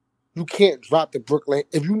 You can't drop the Brooklyn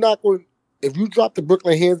if you drop the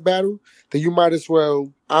Brooklyn Hands battle, then you might as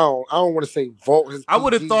well. I don't want to say vault his. I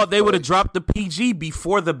would have thought they would have dropped the PG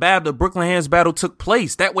before the Brooklyn Hands battle took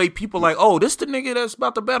place. That way, people like, oh, this the nigga that's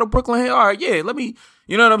about to battle Brooklyn Hands. All right, yeah, let me.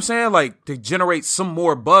 You know what I'm saying? Like to generate some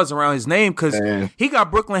more buzz around his name because he got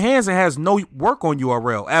Brooklyn Hands and has no work on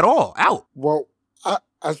URL at all. Out. Well,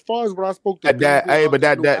 as far as what I spoke to,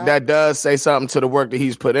 that does say something to the work that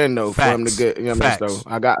he's put in though. Facts. For him to get, you know what I mean?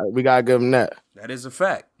 So we gotta give him that. That is a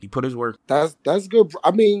fact. He put his work. That's good. I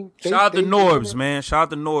mean, shout out to Norbs, man. Shout out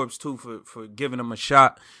to Norbs too for giving him a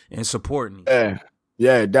shot and supporting him.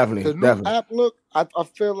 Yeah, definitely. The new app, look, I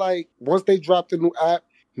feel like once they drop the new app,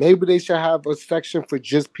 maybe they should have a section for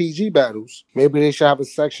just PG battles. Maybe they should have a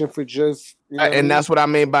section for just. You know and that's what I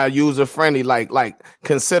mean by user friendly. Like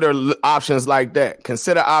consider options like that.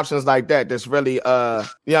 Consider options like that. That's really you know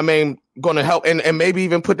what I mean, going to help, and maybe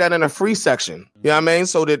even put that in a free section. You know what I mean,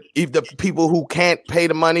 so that if the people who can't pay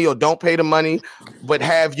the money or don't pay the money, but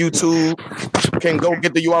have YouTube, can go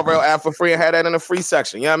get the URL app for free and have that in a free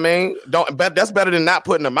section. You know what I mean? That's better than not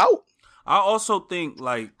putting them out. I also think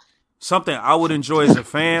like something I would enjoy as a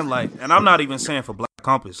fan, like, and I'm not even saying for Black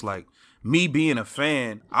Compass, like. Me being a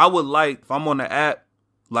fan, I would like, if I'm on the app,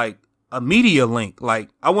 like a media link. Like,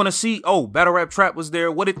 I want to see, Battle Rap Trap was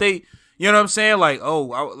there. What did they, you know what I'm saying? Like,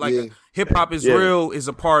 Hip Hop is Real is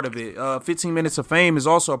a part of it. 15 Minutes of Fame is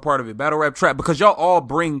also a part of it. Battle Rap Trap, because y'all all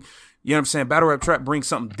bring, you know what I'm saying? Battle Rap Trap brings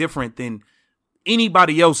something different than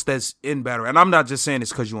anybody else that's in battle. And I'm not just saying this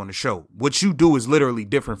because you're on the show. What you do is literally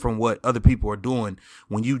different from what other people are doing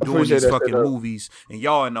when you doing these fucking movies and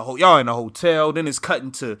y'all in the hotel. Then it's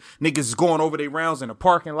cutting to niggas going over their rounds in the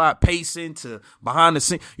parking lot, pacing to behind the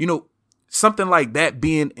scene. You know, something like that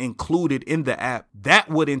being included in the app, that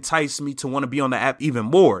would entice me to want to be on the app even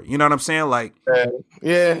more. You know what I'm saying? Like,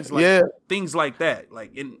 things like that.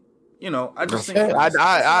 Like, I just think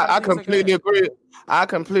I completely agree. I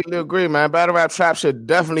completely agree, man. Battle Rap Trap should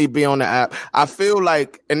definitely be on the app. I feel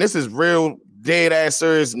like, and this is real dead ass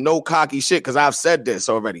serious, no cocky shit, because I've said this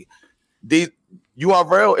already. The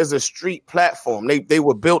URL is a street platform. They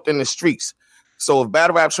were built in the streets. So if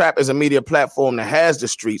Battle Rap Trap is a media platform that has the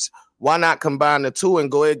streets, why not combine the two and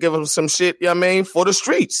go ahead and give them some shit, you know what I mean, for the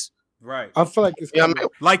streets? Right. I feel like it's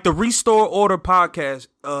like the Restore Order podcast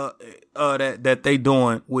that they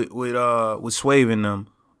doing with Swave and them.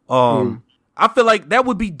 I feel like that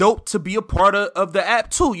would be dope to be a part of the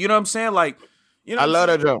app too. You know what I'm saying? Like, I love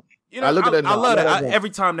that joke. You know, I love that. Every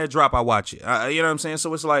time that drop, I watch it. You know what I'm saying?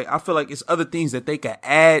 So it's like, I feel like it's other things that they could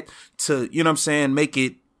add to, you know what I'm saying, make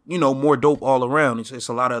it, you know, more dope all around. It's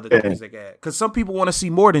a lot of other things they can add. Because some people want to see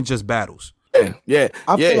more than just battles. Yeah.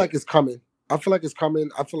 I feel like it's coming. I feel like,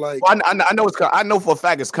 well, I know it's coming. I know for a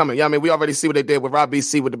fact it's coming. Yeah, I mean, we already see what they did with Rob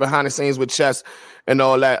BC, with the behind the scenes with Chess and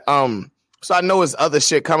all that. So I know it's other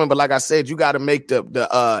shit coming, but like I said, you got to make the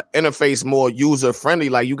interface more user friendly.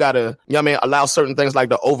 Like you got to, you know what I mean, allow certain things like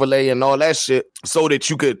the overlay and all that shit so that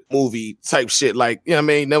you could movie type shit. Like, you know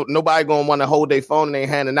what I mean? Nobody gonna want to hold their phone in their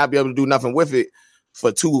hand and not be able to do nothing with it for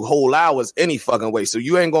 2 whole hours any fucking way. So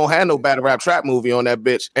you ain't gonna have no battle rap trap movie on that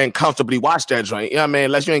bitch and comfortably watch that joint. You know what I mean?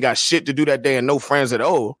 Unless you ain't got shit to do that day and no friends at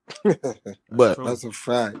all. But that's a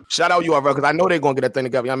fact. Shout out URL, because I know they're gonna get that thing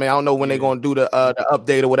together. I mean, I don't know when they're gonna do the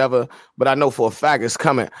update or whatever, but I know for a fact it's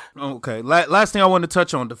coming. Okay. Last thing I want to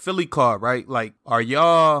touch on, the Philly card, right? Like, are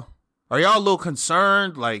y'all a little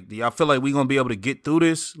concerned? Like, do y'all feel like we gonna be able to get through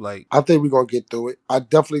this? Like, I think we're gonna get through it. I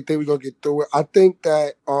definitely think we're gonna get through it. I think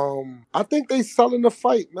that I think they selling the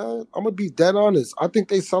fight, man. I'm gonna be dead honest. I think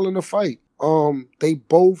they selling the fight.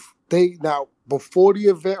 They now before the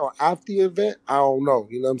event or after the event, I don't know.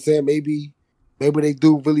 You know what I'm saying? Maybe they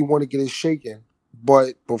do really want to get it shaken.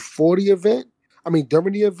 But before the event,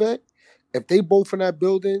 during the event, if they both in that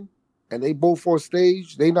building and they both on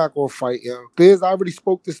stage, they not gonna fight, yo. I already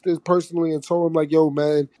spoke to Stiz personally and told him, like, yo,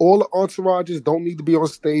 man, all the entourages don't need to be on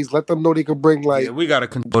stage. Let them know they can bring, like... Yeah, we gotta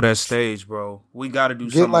control that stage, bro. We gotta do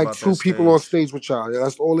something like about 2 people on stage with y'all. Yeah,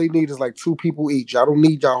 that's all they need is like 2 people each. I don't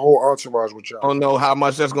need y'all whole entourage with y'all. I don't know how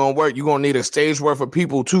much that's gonna work. You're gonna need a stage worth of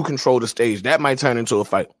people to control the stage. That might turn into a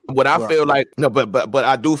fight. But I feel like... No, but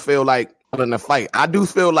I do feel like in the fight, I do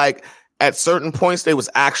feel like at certain points they was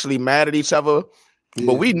actually mad at each other. Yeah.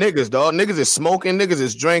 But we niggas, dog. Niggas is smoking. Niggas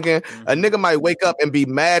is drinking. Mm-hmm. A nigga might wake up and be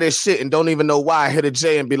mad as shit and don't even know why. Hit a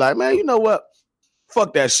J and be like, man, you know what?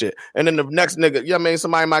 Fuck that shit. And then the next nigga, you know what I mean?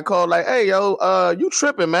 Somebody might call like, hey, yo, you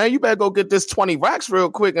tripping, man. You better go get this 20 racks real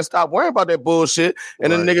quick and stop worrying about that bullshit.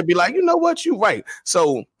 And then the nigga be like, you know what? You right.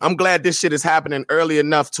 So I'm glad this shit is happening early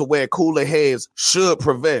enough to where cooler heads should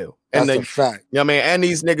prevail. And that's a fact. You know what I mean? And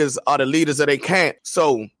these niggas are the leaders of their camp.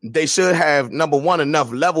 So they should have, number one,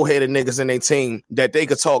 enough level-headed niggas in their team that they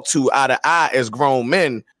could talk to eye to eye as grown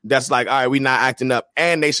men. That's like, all right, we not acting up.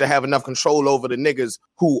 And they should have enough control over the niggas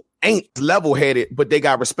who ain't level-headed, but they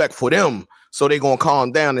got respect for them. So they gonna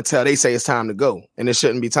calm down until they say it's time to go. And it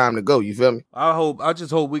shouldn't be time to go. You feel me? I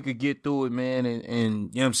just hope we could get through it, man.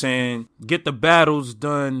 And you know what I'm saying? Get the battles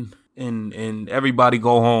done. And everybody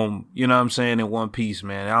go home, you know what I'm saying, in one piece,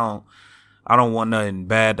 man. I don't want nothing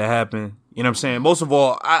bad to happen. You know what I'm saying? Most of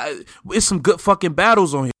all, it's some good fucking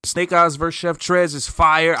battles on here. Snake Eyes versus Chef Trez is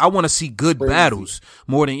fire. I want to see good battles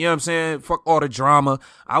more than, you know what I'm saying? Fuck all the drama.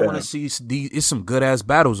 I want to see it's some good ass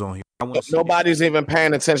battles on here. Nobody's even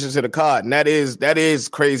paying attention to the card. And that is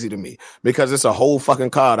crazy to me because it's a whole fucking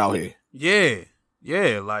card out here.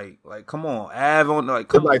 Yeah. Like come on.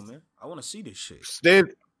 Come on, man. I want to see this shit.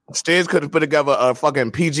 Stiz could have put together a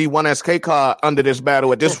fucking PG-1SK card under this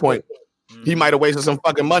battle at this point. He might have wasted some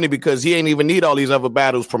fucking money because he ain't even need all these other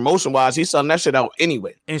battles promotion-wise. He's selling that shit out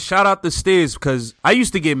anyway. And shout out to Stiz because I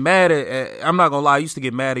used to get mad at I'm not going to lie, I used to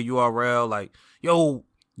get mad at URL like, yo,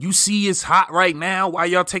 you see it's hot right now. Why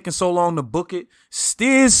y'all taking so long to book it?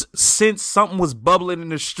 Stiz sensed something was bubbling in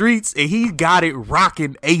the streets and he got it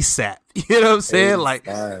rocking ASAP. You know what I'm saying? Like,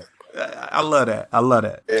 I love that.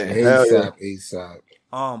 Yeah, ASAP.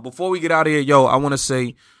 Before we get out of here, yo, I want to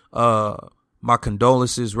say my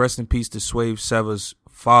condolences. Rest in peace to Swave Seva's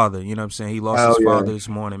father. You know what I'm saying? He lost his father this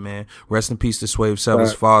morning, man. Rest in peace to Swave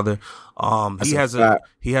Seva's father. He has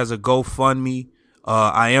a GoFundMe.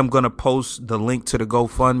 I am gonna post the link to the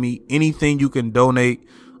GoFundMe. Anything you can donate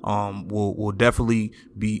will definitely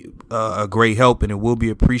be a great help, and it will be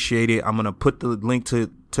appreciated. I'm gonna put the link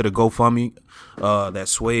to the GoFundMe that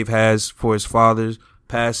Swave has for his father's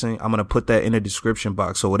passing. I'm gonna put that in the description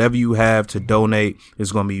box. So whatever you have to donate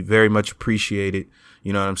is gonna be very much appreciated.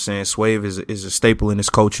 You know what I'm saying? Swave is a staple in this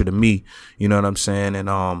culture to me. You know what I'm saying? And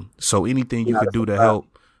so anything you could do to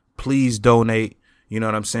help, please donate. You know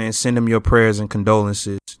what I'm saying? Send him your prayers and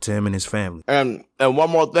condolences to him and his family. And one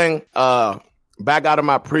more thing, back out of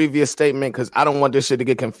my previous statement, because I don't want this shit to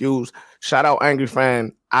get confused. Shout out Angry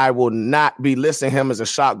Fan. I will not be listing him as a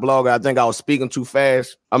shock blogger. I think I was speaking too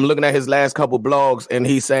fast. I'm looking at his last couple blogs, and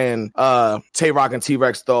he's saying Tay-Rock and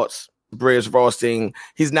T-Rex thoughts, Bridge Rothstein.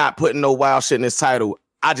 He's not putting no wild shit in his title.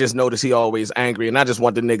 I just notice he always angry, and I just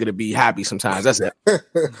want the nigga to be happy sometimes. That's it.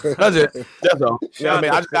 That's it. That's all. You know what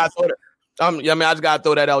I mean? I mean, I just gotta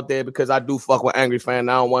throw that out there because I do fuck with Angry Fan.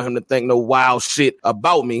 I don't want him to think no wild shit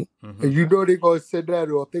about me. Mm-hmm. And you know they gonna send that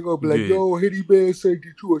off. They gonna be like, "Yo, Hitty Man said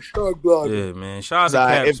that you a shot blogger." Yeah, man. Shout out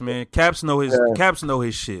to Caps, man. Caps know his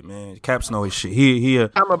shit, man. Caps know his shit.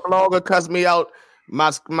 I'm a blogger, cuss me out. My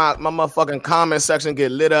motherfucking comment section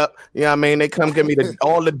get lit up. You know what I mean? They come give me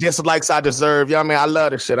all the dislikes I deserve. You know what I mean? I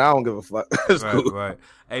love this shit. I don't give a fuck. It's right, cool. Right.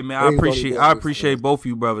 Hey man, I appreciate both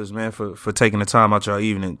you brothers, man, for taking the time out your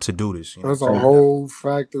evening to do this. You know? That's a whole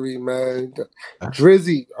factory, man.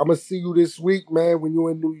 Drizzy, I'm gonna see you this week, man, when you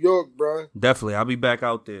in New York, bro. Definitely, I'll be back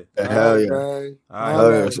out there. Hell yeah. Man. All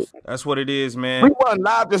right, that's what it is, man. We wasn't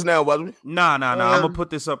live just now, wasn't we? Nah. I'm gonna put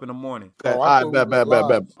this up in the morning. All right,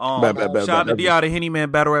 bet. Shout out to D.I. the Henny Man,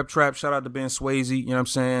 Battle Rap Trap. Shout out to Ben Swayze. You know what I'm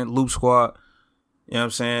saying? Loop Squad. You know what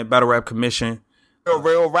I'm saying? Battle Rap Commission.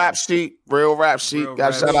 Real rap sheet. Gotta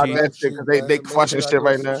shout out that shit because they crushing shit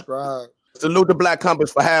right now. Salute the Black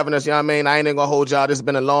Compass for having us. You know what I mean? I ain't even gonna hold y'all. This has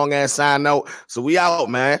been a long ass sign note. So we out,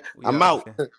 man. I'm out.